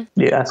 Did you?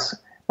 Yes.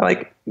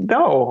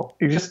 No,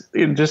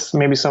 it just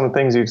maybe some of the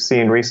things you've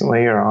seen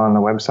recently or on the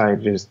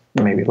website just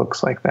maybe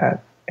looks like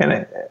that.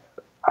 And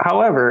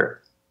however,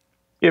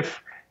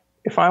 if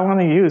I want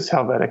to use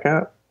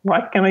Helvetica,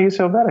 why can't I use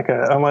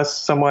Helvetica unless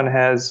someone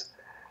has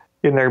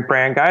in their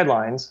brand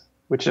guidelines,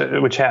 which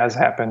has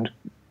happened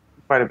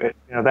quite a bit.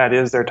 That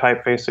is their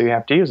typeface, so you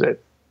have to use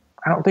it.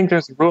 I don't think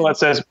there's a rule that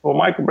says, well,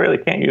 Michael Braley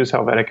can't use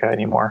Helvetica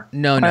anymore.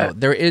 No,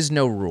 there is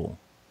no rule.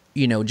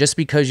 Just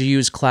because you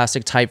use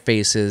classic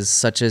typefaces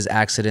such as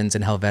Accidents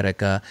and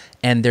Helvetica,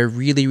 and they're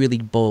really, really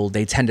bold,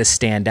 they tend to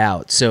stand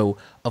out. So,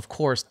 of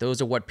course,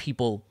 those are what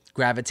people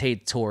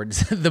gravitate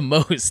towards the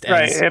most.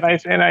 Right,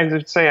 and I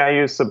would say I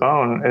use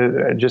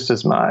Sabone just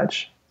as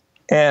much.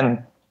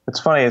 And it's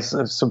funny,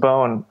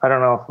 Sabone, I don't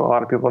know if a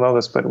lot of people know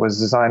this, but it was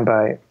designed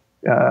by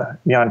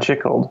Jan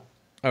Chichold.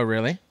 Oh,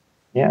 really?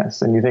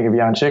 Yes, and you think of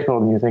Jan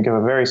Chichold, and you think of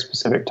a very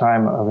specific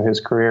time of his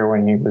career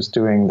when he was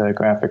doing the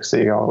graphics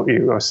that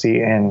you see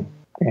in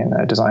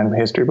design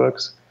history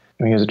books.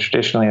 And he was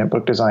traditionally a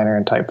book designer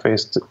and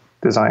typeface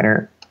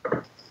designer.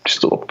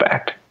 Just a little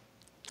fact.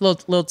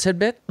 Little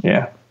tidbit?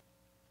 Yeah.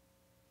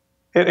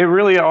 It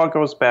really all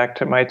goes back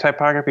to my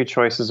typography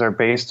choices are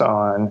based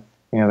on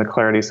the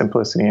clarity,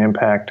 simplicity, and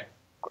impact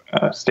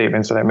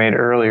statements that I made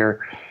earlier.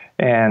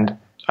 And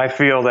I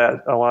feel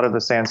that a lot of the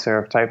sans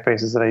serif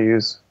typefaces that I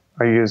use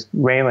are used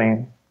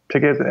mainly to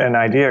get an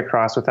idea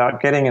across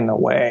without getting in the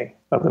way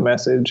of the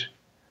message.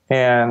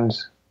 And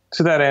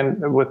to that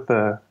end, with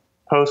the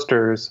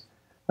posters,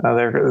 a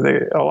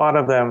lot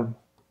of them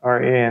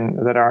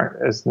that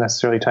aren't as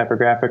necessarily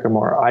typographic or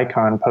more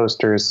icon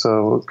posters,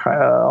 so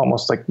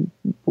almost like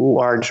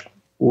large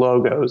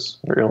logos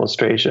or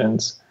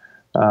illustrations.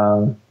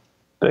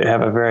 They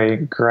have a very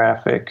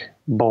graphic,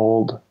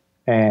 bold,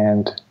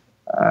 and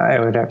I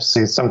would have to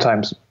say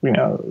sometimes,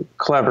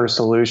 clever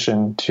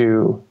solution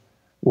to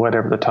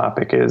whatever the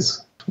topic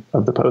is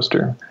of the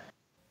poster.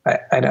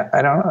 I don't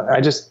know.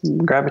 I just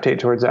gravitate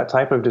towards that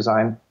type of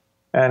design,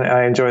 and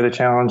I enjoy the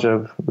challenge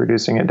of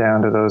reducing it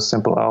down to those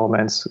simple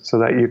elements so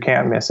that you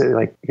can't miss it.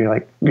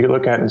 You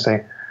look at it and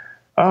say,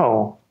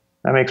 "Oh,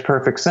 that makes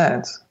perfect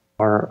sense,"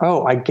 or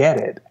 "Oh, I get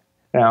it."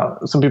 Now,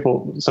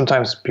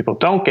 sometimes people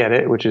don't get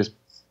it, which is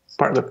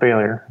part of the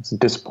failure. It's a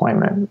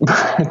disappointment,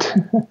 but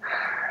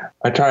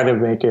I try to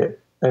make it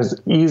as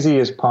easy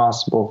as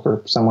possible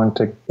for someone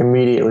to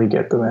immediately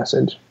get the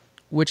message.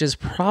 Which is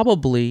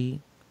probably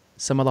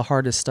some of the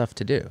hardest stuff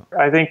to do.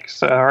 I think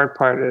the hard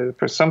part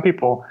for some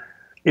people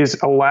is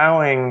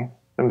allowing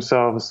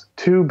themselves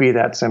to be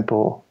that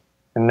simple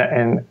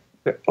and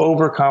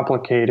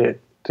overcomplicate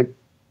it.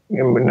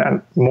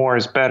 More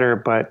is better,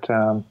 but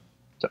to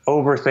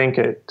overthink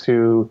it,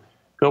 to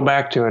go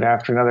back to it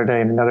after another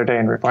day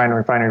and refine.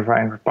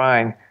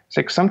 It's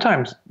like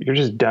sometimes you're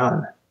just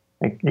done.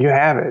 Like you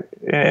have it,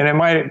 and it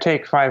might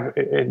take 5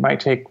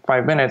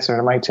 minutes, or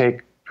it might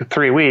take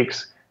 3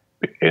 weeks.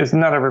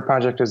 Not every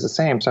project is the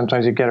same.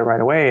 Sometimes you get it right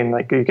away, and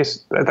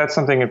that's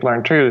something you've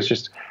learned too. Is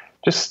just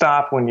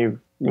stop when you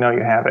know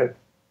you have it.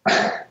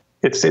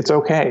 It's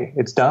okay.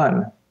 It's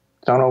done.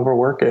 Don't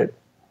overwork it.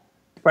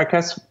 I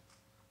guess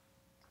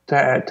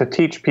to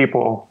teach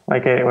people,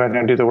 like when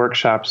I do the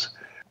workshops,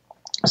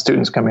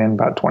 students come in,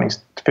 about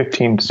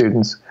 15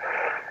 students.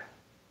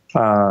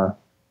 We'll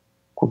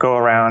go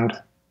around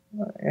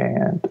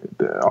and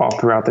all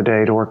throughout the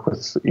day to work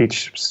with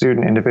each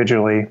student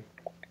individually,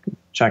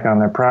 check on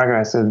their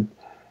progress. And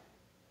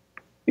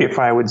if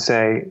I would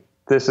say,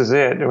 this is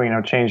it,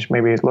 change,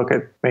 maybe look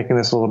at making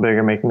this a little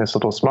bigger, making this a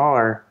little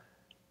smaller,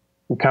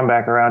 and come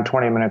back around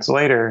 20 minutes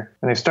later,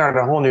 and they start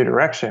a whole new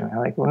direction. I'm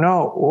like, well,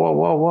 no,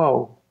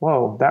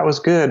 whoa, that was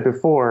good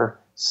before.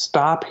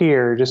 Stop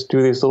here, just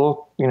do these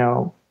little,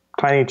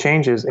 tiny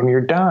changes, and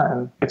you're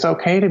done. It's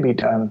okay to be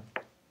done.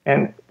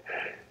 And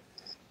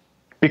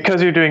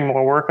because you're doing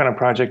more work on a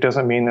project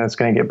doesn't mean that it's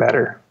going to get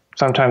better.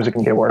 Sometimes it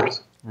can get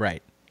worse.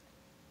 Right.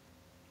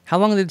 How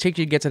long did it take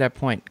you to get to that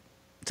point?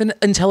 It's an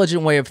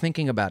intelligent way of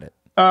thinking about it.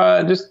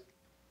 Just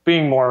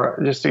being more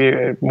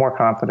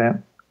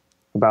confident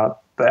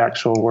about the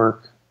actual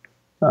work.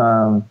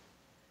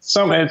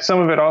 Some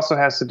of it also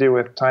has to do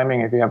with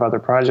timing. If you have other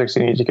projects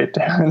you need to get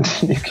done,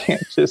 you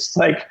can't just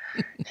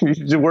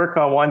you work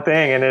on one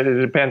thing, and it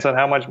depends on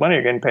how much money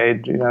you're getting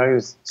paid.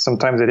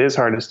 Sometimes it is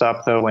hard to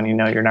stop though when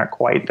you're not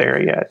quite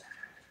there yet.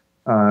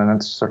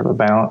 That's sort of a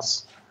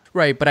balance.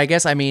 Right, but I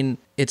guess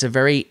it's a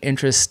very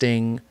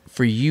interesting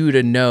for you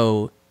to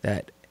know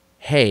that,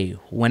 hey,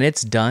 when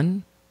it's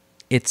done,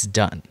 it's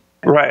done.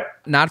 Right.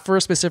 Not for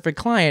a specific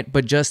client,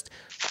 but just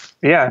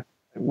yeah.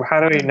 How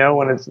do we know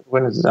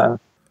when it's done?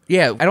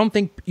 Yeah, I don't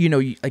think,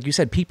 like you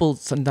said, people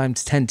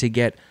sometimes tend to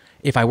get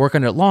if I work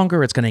on it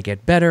longer, it's going to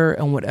get better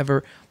and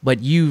whatever.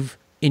 But you've,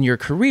 in your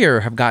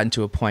career, have gotten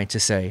to a point to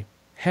say,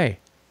 hey,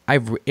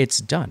 it's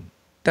done.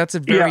 That's a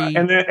very... Yeah,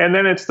 and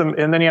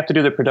then you have to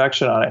do the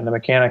production on it and the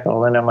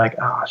mechanical. And I'm like,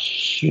 oh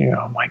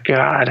my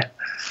God.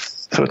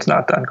 So it's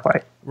not done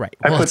quite. Right.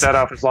 I put that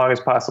off as long as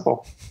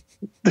possible.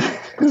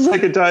 It's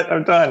like,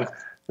 I'm done.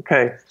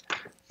 Okay.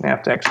 I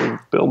have to actually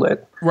build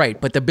it. Right.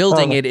 But the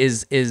building it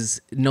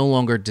is no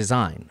longer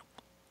design.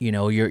 You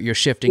know, you're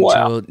shifting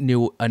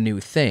to a new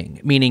thing,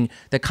 meaning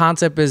the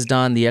concept is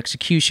done, the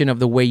execution of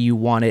the way you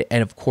want it,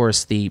 and of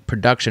course the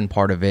production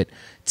part of it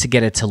to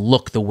get it to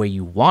look the way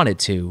you want it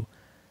to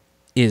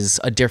is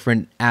a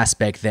different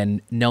aspect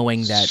than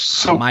knowing that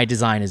my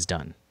design is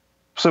done.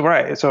 So,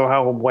 right.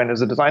 So when is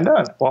the design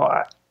done?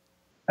 Well,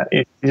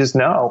 you just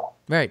know.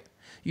 Right.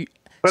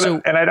 I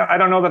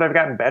don't know that I've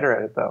gotten better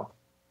at it, though.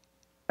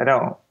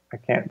 I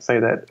can't say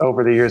that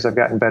over the years I've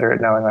gotten better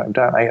at knowing what I'm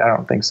done. I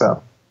don't think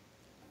so.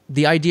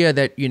 The idea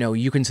that,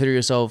 you consider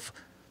yourself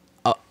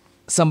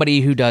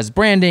somebody who does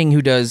branding,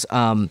 who does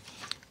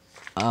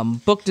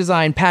book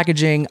design,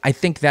 packaging, I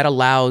think that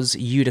allows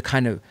you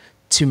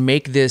to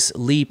make this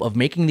leap of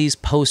making these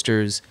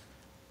posters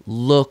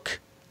look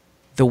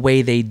the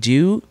way they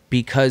do,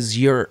 because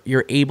you're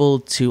able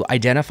to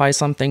identify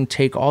something,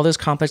 take all this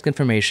complex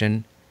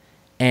information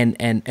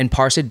and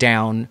parse it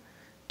down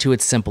to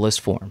its simplest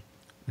form.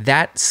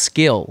 That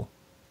skill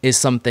is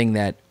something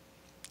that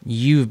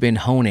you've been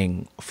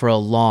honing for a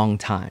long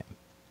time.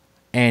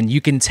 And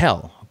you can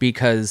tell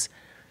because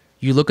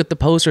you look at the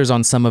posters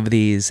on some of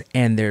these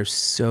and they're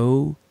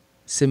so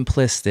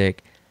simplistic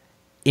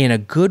in a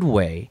good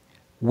way,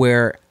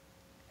 where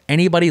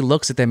anybody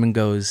looks at them and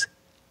goes,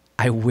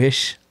 I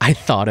wish I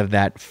thought of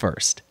that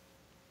first.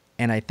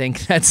 And I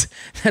think that's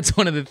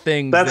one of the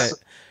things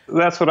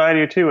that's what I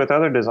do too with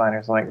other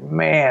designers. Like,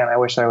 man, I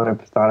wish I would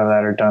have thought of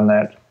that or done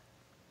that.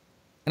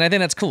 And I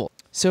think that's cool.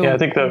 So yeah, I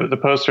think the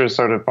posters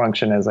sort of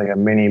function as like a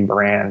mini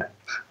brand.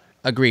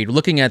 Agreed.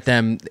 Looking at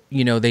them,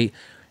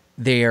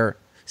 they're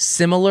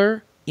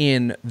similar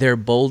in their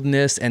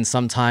boldness and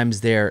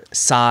sometimes their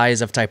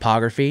size of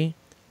typography,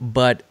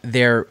 but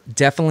they're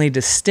definitely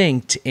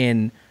distinct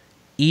in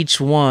each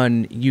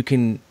one. You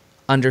can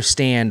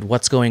understand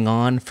what's going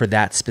on for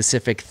that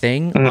specific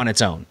thing on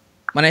its own.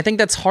 And I think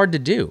that's hard to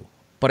do,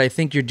 but I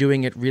think you're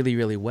doing it really,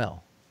 really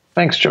well.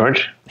 Thanks,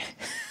 George.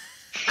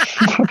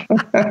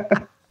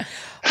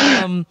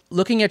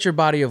 Looking at your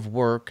body of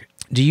work,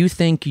 do you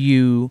think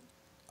you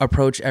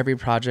approach every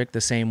project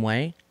the same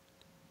way?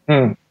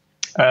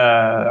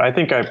 I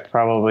think I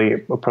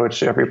probably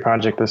approach every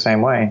project the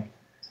same way,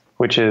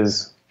 which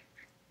is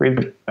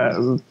read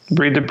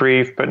the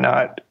brief, but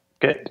not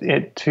get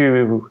it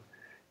too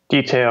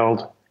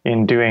detailed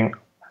in doing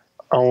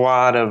a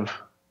lot of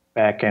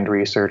back-end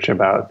research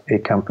about a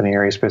company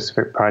or a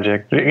specific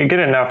project. You get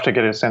enough to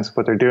get a sense of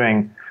what they're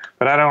doing,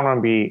 but I don't want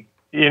to be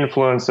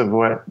influenced of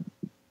what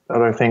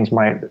other things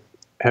might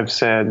have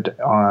said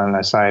on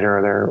a site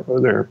or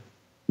their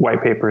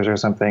white papers or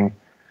something.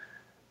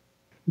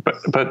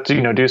 But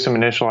do some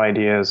initial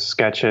ideas,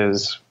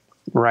 sketches,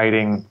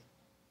 writing,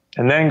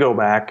 and then go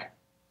back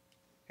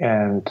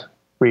and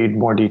read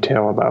more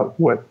detail about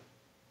what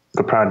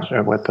the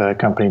project, what the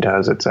company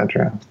does,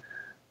 etc.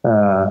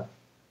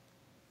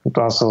 It's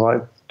also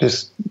like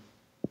just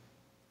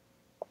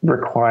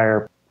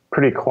require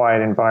pretty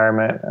quiet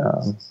environment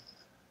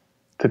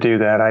to do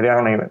that. I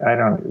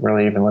don't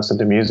really even listen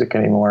to music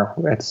anymore.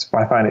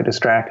 I find it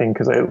distracting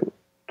because I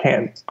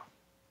can't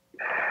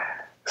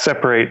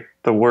separate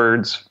the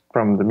words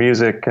from the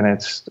music, and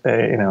it's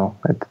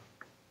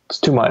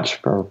too much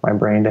for my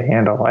brain to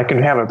handle. I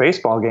can have a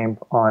baseball game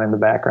on in the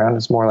background.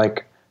 It's more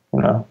like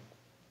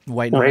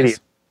white noise.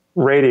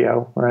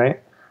 radio, right?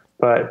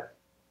 But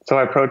so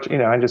I approach,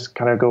 I just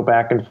kind of go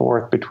back and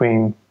forth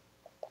between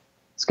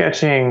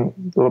sketching,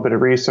 a little bit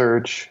of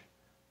research.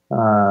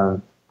 I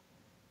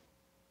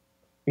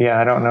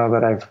don't know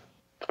that I've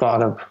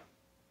thought of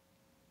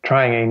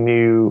trying a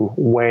new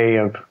way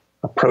of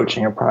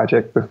approaching a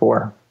project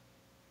before.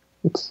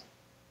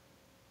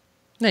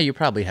 No, you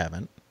probably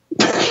haven't.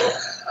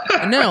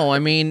 No, I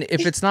mean,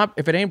 if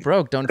it ain't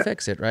broke, don't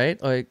fix it,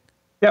 right? Like,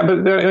 yeah, but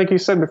like you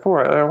said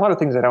before, there are a lot of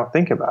things I don't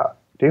think about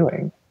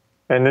doing.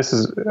 And I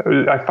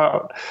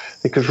found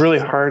it was really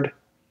hard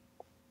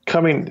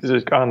coming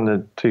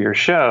to your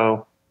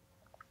show,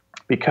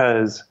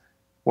 because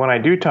when I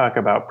do talk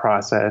about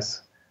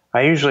process,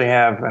 I usually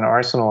have an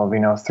arsenal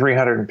of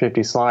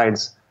 350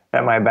 slides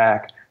at my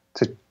back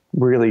to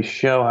really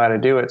show how to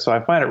do it. So I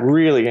find it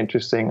really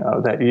interesting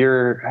that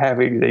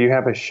you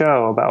have a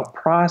show about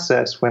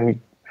process when you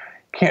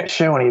can't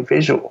show any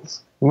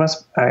visuals.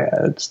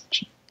 It's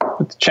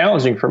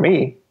challenging for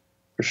me,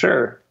 for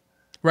sure.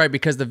 Right,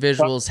 because the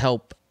visuals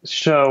help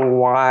show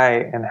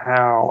why and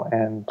how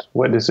and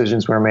what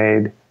decisions were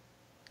made.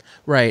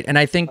 Right, and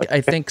I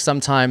think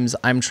sometimes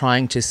I'm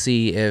trying to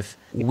see if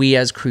we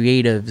as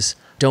creatives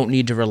don't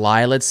need to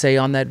rely, let's say,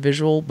 on that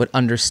visual, but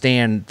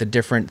understand the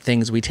different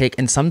things we take.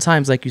 And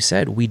sometimes, like you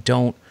said, we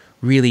don't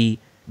really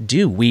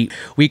do. We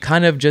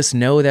kind of just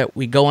know that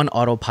we go on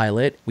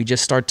autopilot. We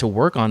just start to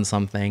work on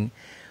something.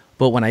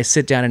 But when I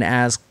sit down and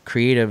ask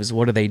creatives,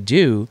 what do they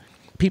do?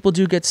 People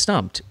do get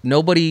stumped.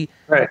 Nobody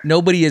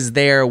is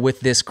there with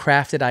this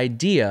crafted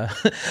idea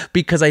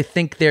because I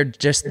think they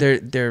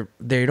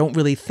don't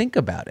really think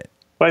about it.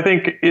 Well, I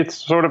think it's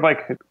sort of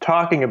like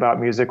talking about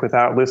music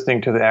without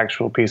listening to the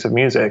actual piece of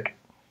music,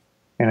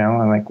 and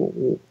like,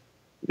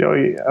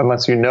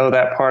 unless you know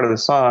that part of the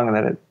song and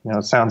that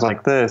it sounds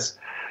like this,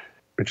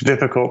 it's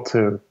difficult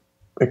to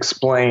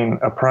explain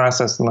a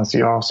process unless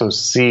you also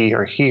see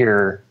or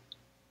hear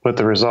what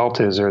the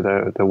result is or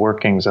the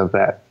workings of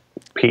that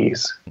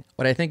piece.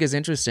 What I think is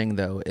interesting,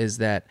 though, is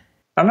that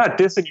I'm not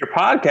dissing your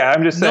podcast.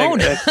 I'm just saying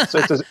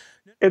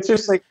it's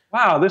just like,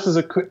 wow, this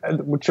is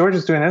George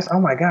is doing this. Oh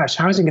my gosh,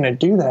 how is he going to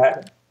do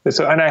that?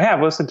 So, and I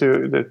have listened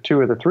to the 2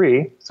 or the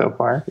 3 so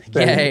far.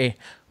 Yay.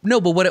 No,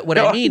 but what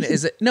I mean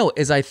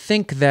is I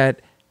think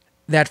that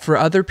for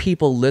other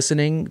people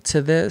listening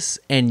to this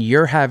and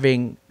you're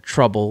having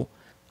trouble,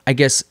 I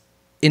guess,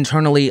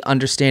 internally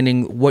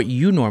understanding what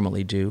you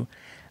normally do,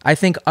 I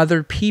think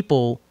other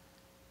people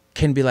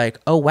can be like,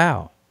 oh,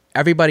 wow,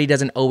 everybody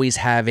doesn't always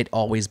have it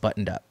always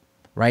buttoned up,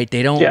 right?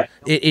 They don't,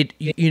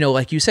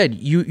 like you said,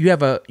 you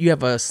have a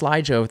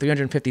slideshow of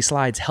 350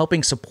 slides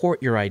helping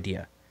support your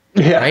idea.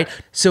 Yeah. Right.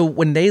 So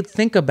when they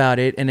think about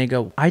it and they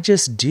go, I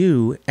just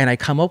do, and I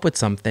come up with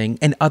something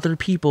and other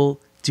people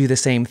do the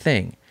same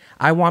thing.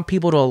 I want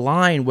people to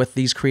align with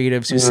these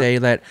creatives who say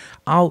that,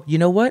 oh, you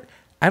know what?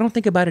 I don't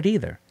think about it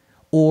either.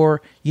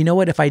 Or, you know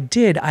what? If I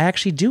did, I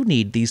actually do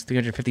need these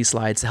 350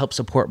 slides to help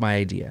support my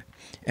idea.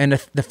 And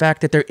the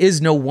fact that there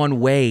is no one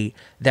way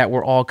that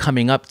we're all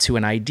coming up to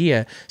an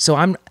idea. So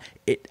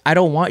I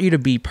don't want you to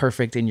be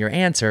perfect in your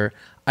answer.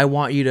 I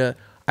want you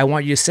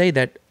to say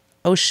that,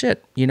 oh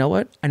shit, you know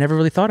what? I never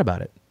really thought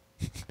about it.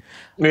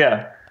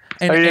 Yeah.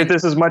 And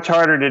this is much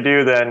harder to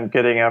do than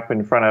getting up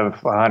in front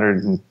of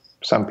 100 and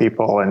some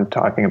people and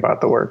talking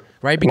about the work.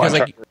 Right? Because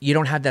you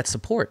don't have that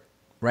support,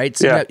 right?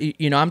 So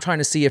I'm trying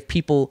to see if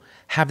people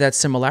have that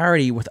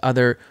similarity with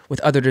other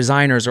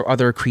designers or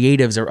other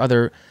creatives or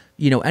other,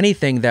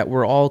 anything, that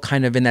we're all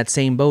kind of in that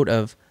same boat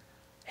of,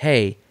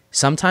 hey,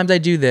 sometimes I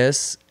do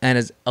this, and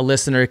as a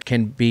listener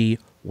can be,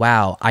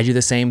 wow, I do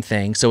the same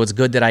thing. So it's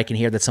good that I can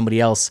hear that somebody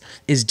else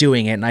is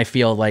doing it and I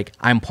feel like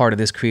I'm part of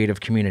this creative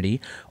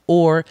community.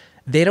 Or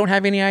they don't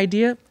have any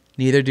idea,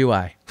 neither do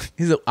I.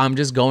 I'm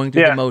just going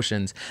through the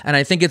motions. And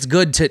I think it's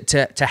good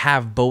to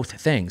have both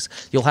things.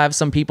 You'll have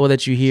some people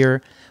that you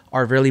hear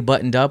are really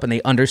buttoned up and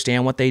they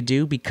understand what they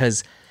do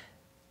because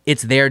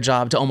it's their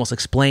job to almost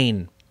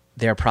explain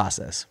their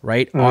process,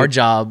 right? Mm-hmm. Our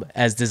job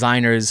as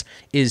designers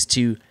is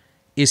to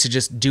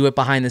just do it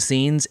behind the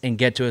scenes and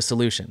get to a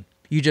solution.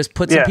 You just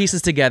put some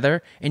pieces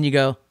together and you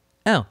go,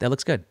 oh, that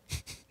looks good.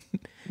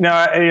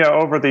 Now,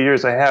 over the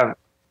years I have,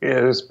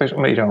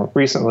 especially,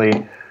 recently,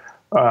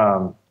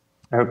 I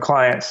have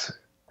clients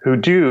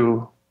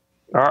who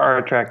are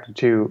attracted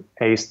to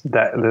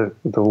the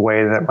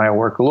way that my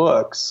work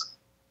looks,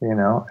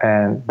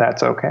 and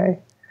that's okay.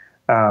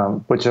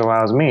 Which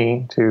allows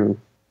me to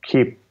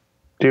keep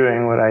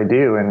doing what I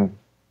do and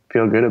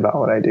feel good about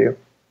what I do.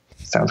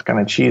 Sounds kind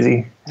of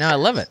cheesy. No, I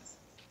love it.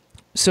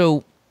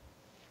 So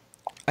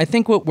I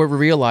think what we're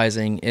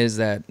realizing is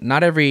that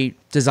not every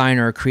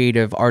designer,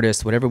 creative,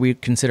 artist, whatever we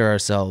consider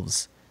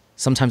ourselves,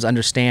 sometimes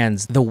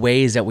understands the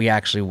ways that we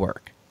actually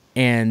work.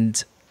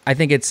 And I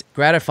think it's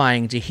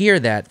gratifying to hear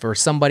that for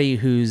somebody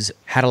who's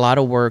had a lot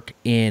of work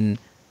in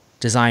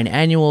design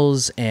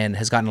annuals and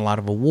has gotten a lot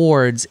of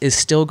awards is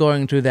still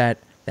going through that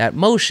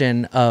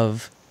motion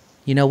of,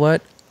 you know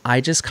what? I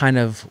just kind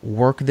of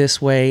work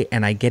this way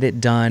and I get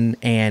it done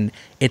and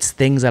it's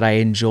things that I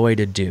enjoy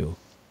to do.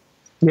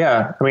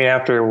 Yeah. I mean,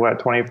 after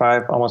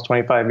almost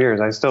 25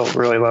 years, I still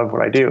really love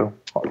what I do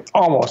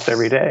almost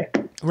every day.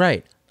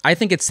 Right. I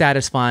think it's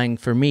satisfying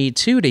for me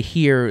too to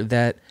hear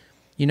that,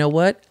 you know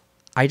what?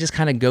 I just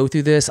kind of go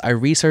through this. I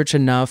research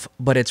enough,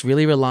 but it's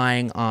really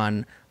relying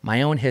on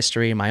my own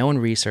history, my own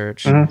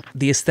research,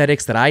 the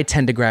aesthetics that I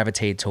tend to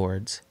gravitate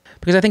towards.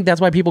 Because I think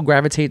that's why people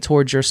gravitate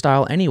towards your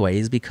style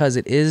anyways, because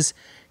it is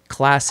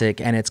classic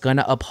and it's going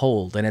to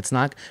uphold, and it's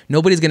not,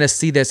 nobody's going to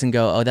see this and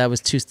go, oh, that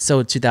was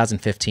so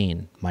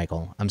 2015,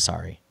 Michael, I'm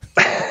sorry.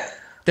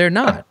 They're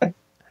not.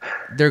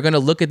 They're going to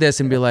look at this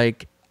and be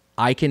like,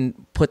 I can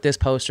put this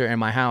poster in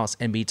my house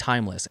and be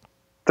timeless.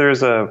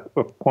 There's a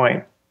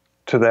point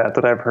to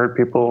that I've heard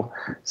people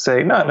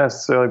say, not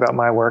necessarily about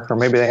my work, or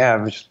maybe they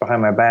have just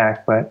behind my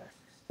back, but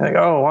like,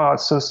 oh, wow,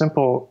 it's so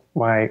simple.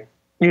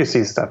 You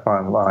see stuff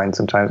online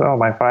sometimes. Oh,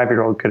 my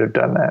 5-year-old could have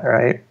done that,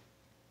 right?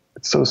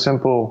 It's so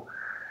simple.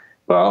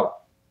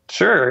 Well,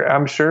 sure.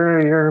 I'm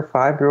sure your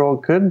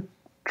 5-year-old could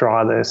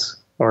draw this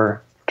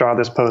or draw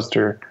this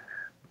poster,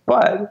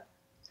 but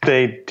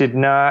they did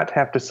not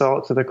have to sell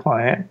it to the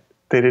client.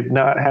 They did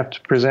not have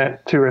to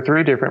present 2 or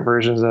 3 different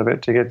versions of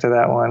it to get to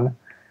that one.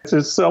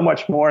 It's so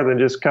much more than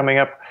just coming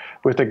up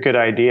with a good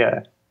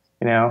idea.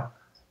 You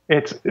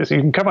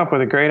can come up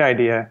with a great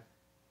idea,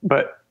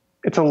 but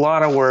it's a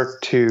lot of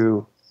work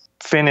to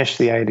finish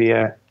the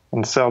idea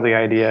and sell the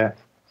idea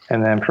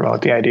and then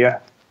promote the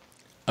idea.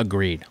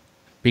 Agreed.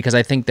 Because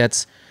I think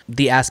that's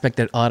the aspect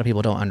that a lot of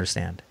people don't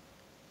understand.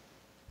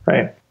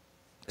 Right.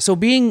 So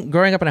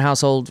growing up in a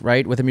household,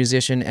 right, with a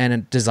musician and a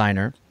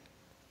designer,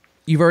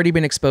 you've already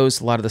been exposed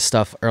to a lot of the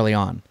stuff early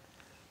on.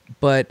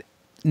 But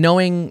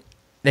knowing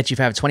that you've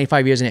had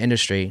 25 years in the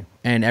industry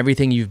and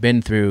everything you've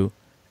been through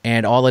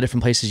and all the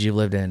different places you've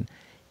lived in,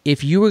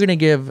 if you were going to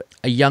give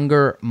a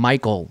younger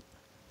Michael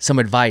some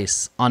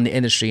advice on the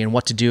industry and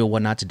what to do and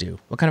what not to do,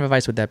 what kind of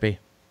advice would that be?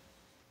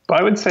 Well,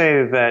 I would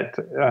say that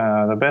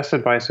the best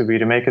advice would be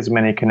to make as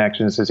many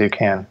connections as you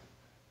can.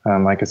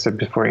 Like I said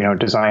before,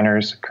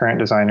 designers, current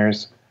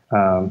designers,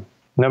 no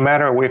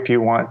matter if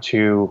you want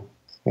to,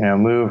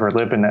 move or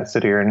live in that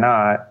city or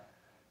not,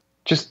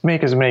 just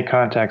make as many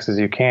contacts as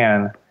you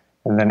can,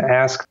 and then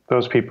ask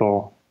those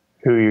people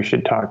who you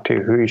should talk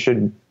to, who you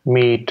should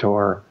meet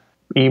or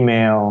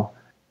email,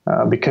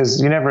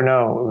 because you never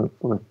know,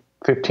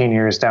 15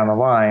 years down the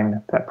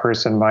line, that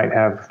person might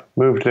have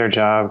moved their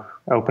job,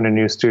 opened a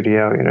new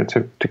studio,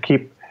 to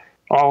keep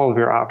all of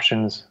your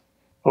options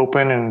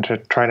open and to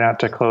try not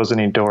to close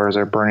any doors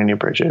or burn any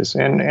bridges.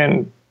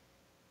 And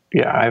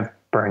yeah, I've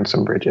burned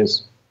some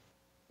bridges.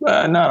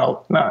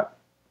 Not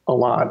a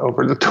lot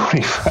over the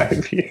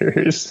 25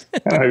 years.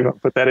 I don't know if you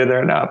put that in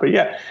there or not, but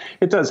yeah,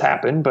 it does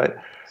happen. But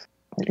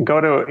go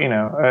to,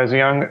 as a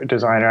young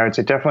designer, I would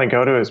say definitely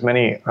go to as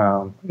many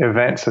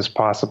events as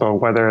possible,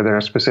 whether they're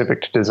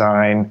specific to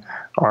design,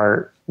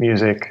 art,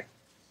 music,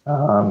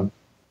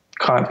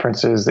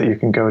 conferences that you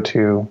can go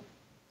to.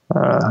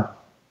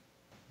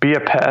 Be a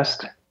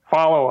pest,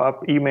 follow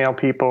up, email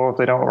people. If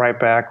they don't write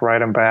back, write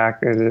them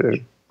back.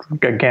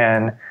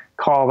 Again,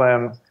 call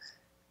them,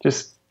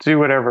 just do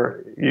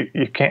whatever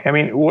you can. I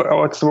mean,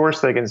 what's the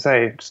worst they can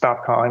say?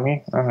 Stop calling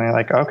me. I mean,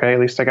 like, okay, at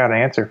least I got an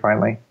answer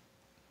finally.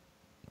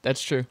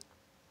 That's true.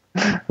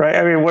 Right?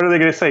 I mean, what are they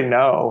going to say?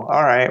 No.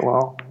 All right.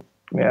 Well,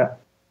 yeah.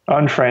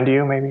 Unfriend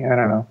you, maybe. I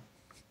don't know.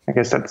 I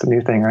guess that's the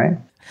new thing, right?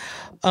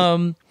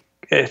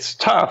 It's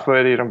tough,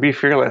 but be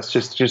fearless.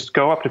 Just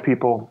go up to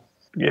people.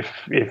 If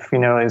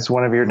it's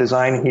one of your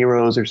design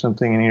heroes or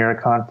something, and you're at a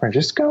conference,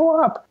 just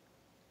go up.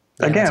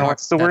 Yeah, again,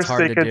 what's the worst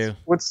they could do?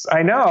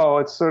 I know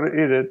it's sort of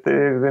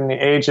in the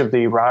age of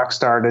the rock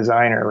star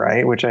designer,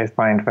 right? Which I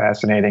find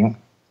fascinating.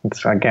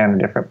 It's again a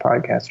different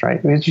podcast, right?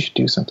 You should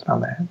do something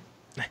on that.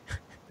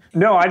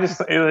 No, I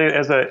just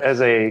as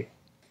a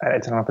I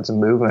don't know if it's a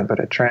movement, but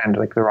a trend,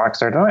 like the rock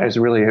star design is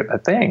really a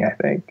thing. I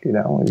think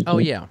Oh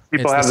yeah,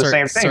 people have the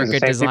same thing.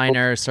 Circuit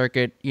designer,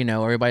 circuit.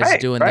 Everybody's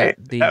doing the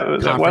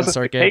conference that wasn't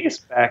circuit. The case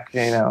back,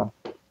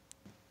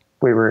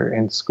 we were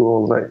in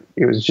school, but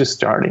it was just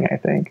starting. I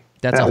think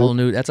that's a whole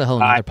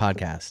other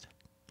podcast.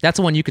 That's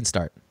the one you can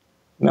start.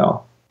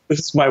 No,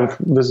 this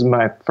is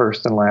my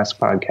first and last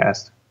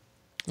podcast.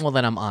 Well,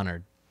 then I'm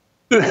honored.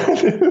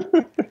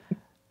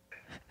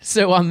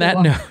 So on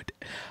that note,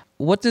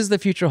 what does the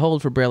future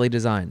hold for Braley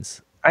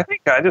Designs? I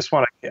think I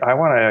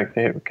want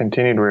to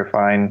continue to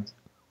refine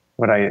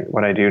what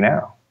I do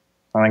now.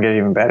 I want to get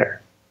even better.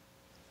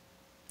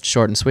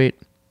 Short and sweet.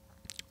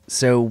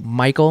 So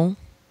Michael,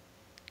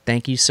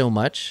 thank you so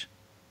much.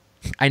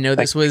 I know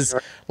this was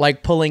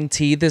like pulling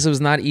teeth. This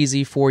was not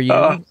easy for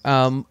you,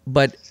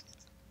 but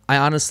I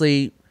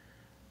honestly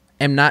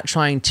am not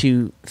trying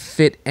to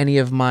fit any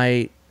of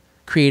my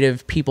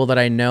creative people that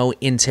I know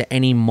into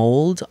any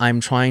mold. I'm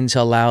trying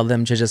to allow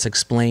them to just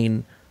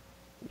explain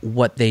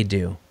what they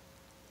do.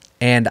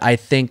 And I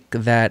think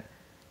that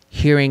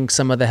hearing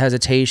some of the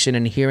hesitation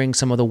and hearing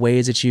some of the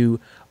ways that you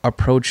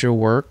approach your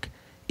work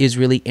is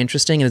really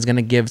interesting, and is going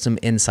to give some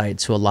insight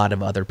to a lot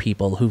of other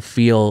people who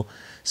feel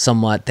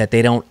somewhat that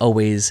they don't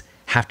always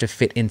have to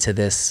fit into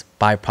this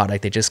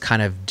byproduct. They just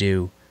kind of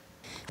do.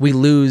 We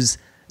lose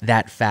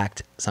that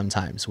fact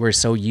sometimes. We're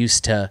so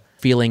used to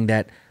feeling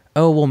that,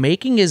 oh, well,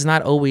 making is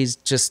not always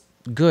just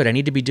good. I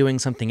need to be doing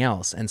something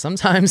else. And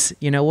sometimes,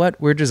 you know what?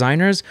 We're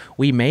designers.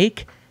 We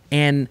make,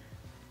 and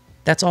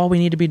that's all we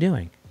need to be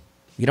doing.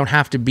 You don't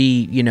have to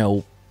be,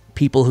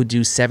 people who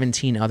do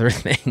 17 other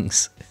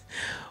things.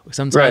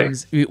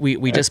 Sometimes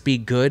we just be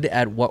good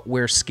at what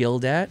we're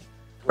skilled at.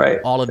 Right.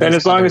 All of and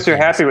as long as you're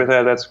happy with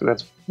that,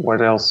 that's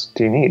what else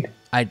do you need?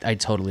 I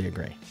totally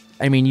agree.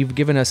 I mean, you've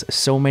given us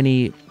so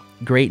many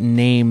great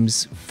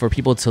names for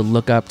people to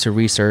look up, to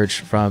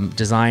research, from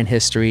design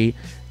history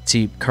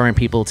to current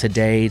people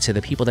today to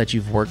the people that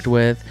you've worked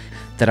with,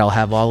 that I'll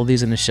have all of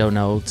these in the show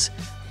notes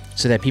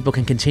so that people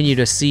can continue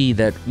to see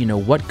that,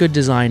 what good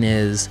design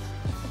is,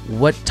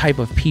 what type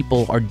of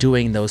people are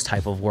doing those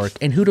type of work,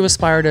 and who to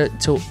aspire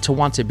to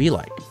want to be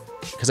like.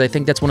 Because I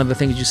think that's one of the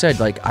things you said,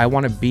 like, I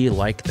want to be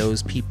like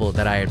those people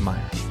that I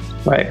admire.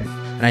 Right.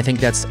 And I think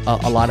that's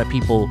a lot of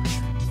people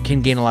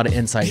can gain a lot of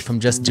insight from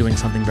just doing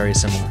something very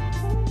similar.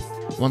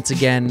 Once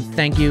again,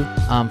 thank you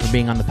for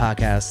being on the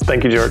podcast.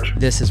 Thank you, George.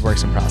 This is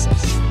Works in Process.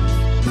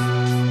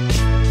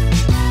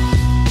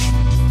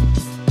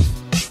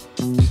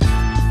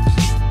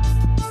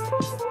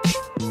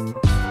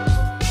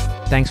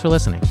 Thanks for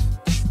listening.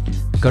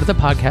 Go to the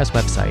podcast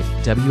website,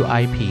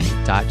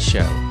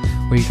 wip.show,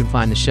 where you can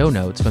find the show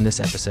notes from this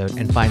episode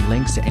and find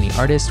links to any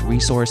artists,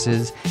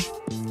 resources,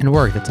 and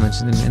work that's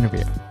mentioned in the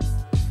interview.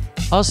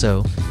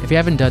 Also, if you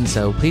haven't done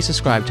so, please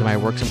subscribe to my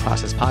Works in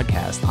Process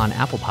podcast on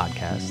Apple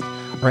Podcasts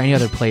or any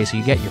other place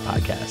you get your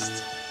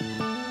podcasts.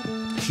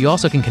 You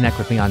also can connect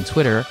with me on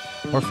Twitter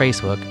or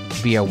Facebook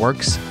via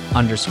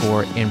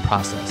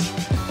works_in-process.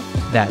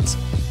 That's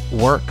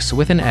works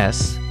with an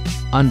S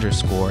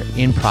 _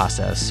 in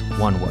process,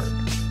 one word.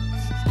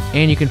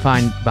 And you can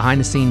find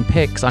behind-the-scene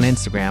pics on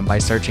Instagram by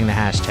searching the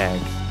hashtag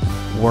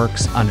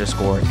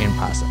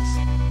works_in-process.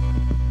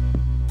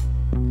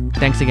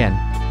 Thanks again,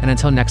 and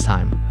until next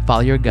time, follow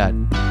your gut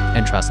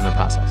and trust in the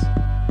process.